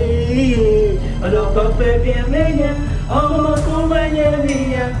 Kipaluta odo papa mia menya. MAKOMA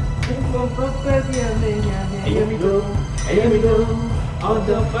mia. Kipa papa mia menya. Ayamido.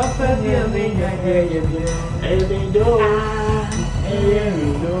 Odo papa mia menya. Ayamido.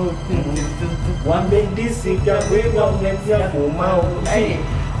 One big disika we gon' let ya come out. Hey,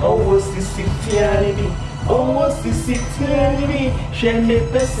 almost the 60 almost the 60 share the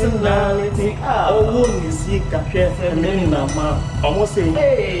personality. Oh, you see, capture me mama. Almost say,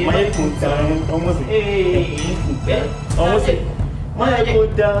 my good time. Almost say, almost say, my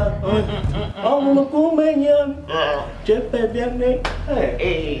good time. MAKOMA Jeff Baby.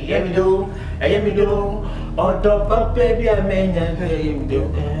 Hey, Yamido. Odo papa bia menya Yamido.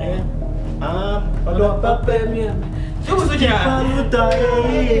 Odo papa bia. So so ja. Paluta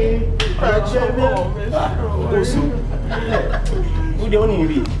also. Who the only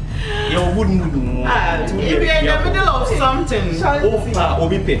be? You wouldn't if you're in the middle of something.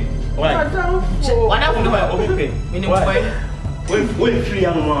 Obipe. Why? What happened to my Obipe? When free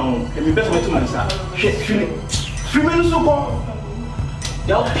and one, and the best way to answer. Free men so go.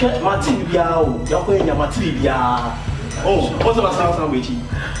 Y'all check material. Y'all going your material. Oh, what's about sound waiting?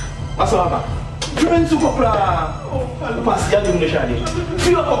 What's about? Free men so go. Pass the other shade.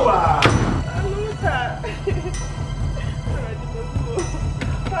 Free up.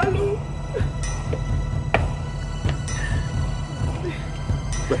 Hello.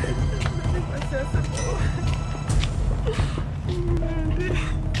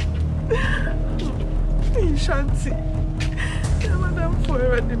 Shanti. Madam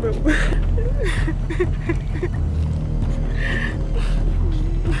forever the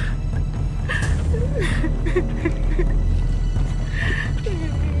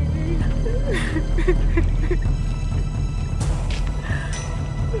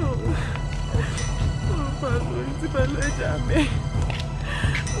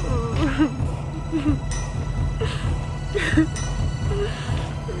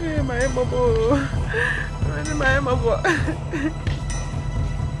my mama.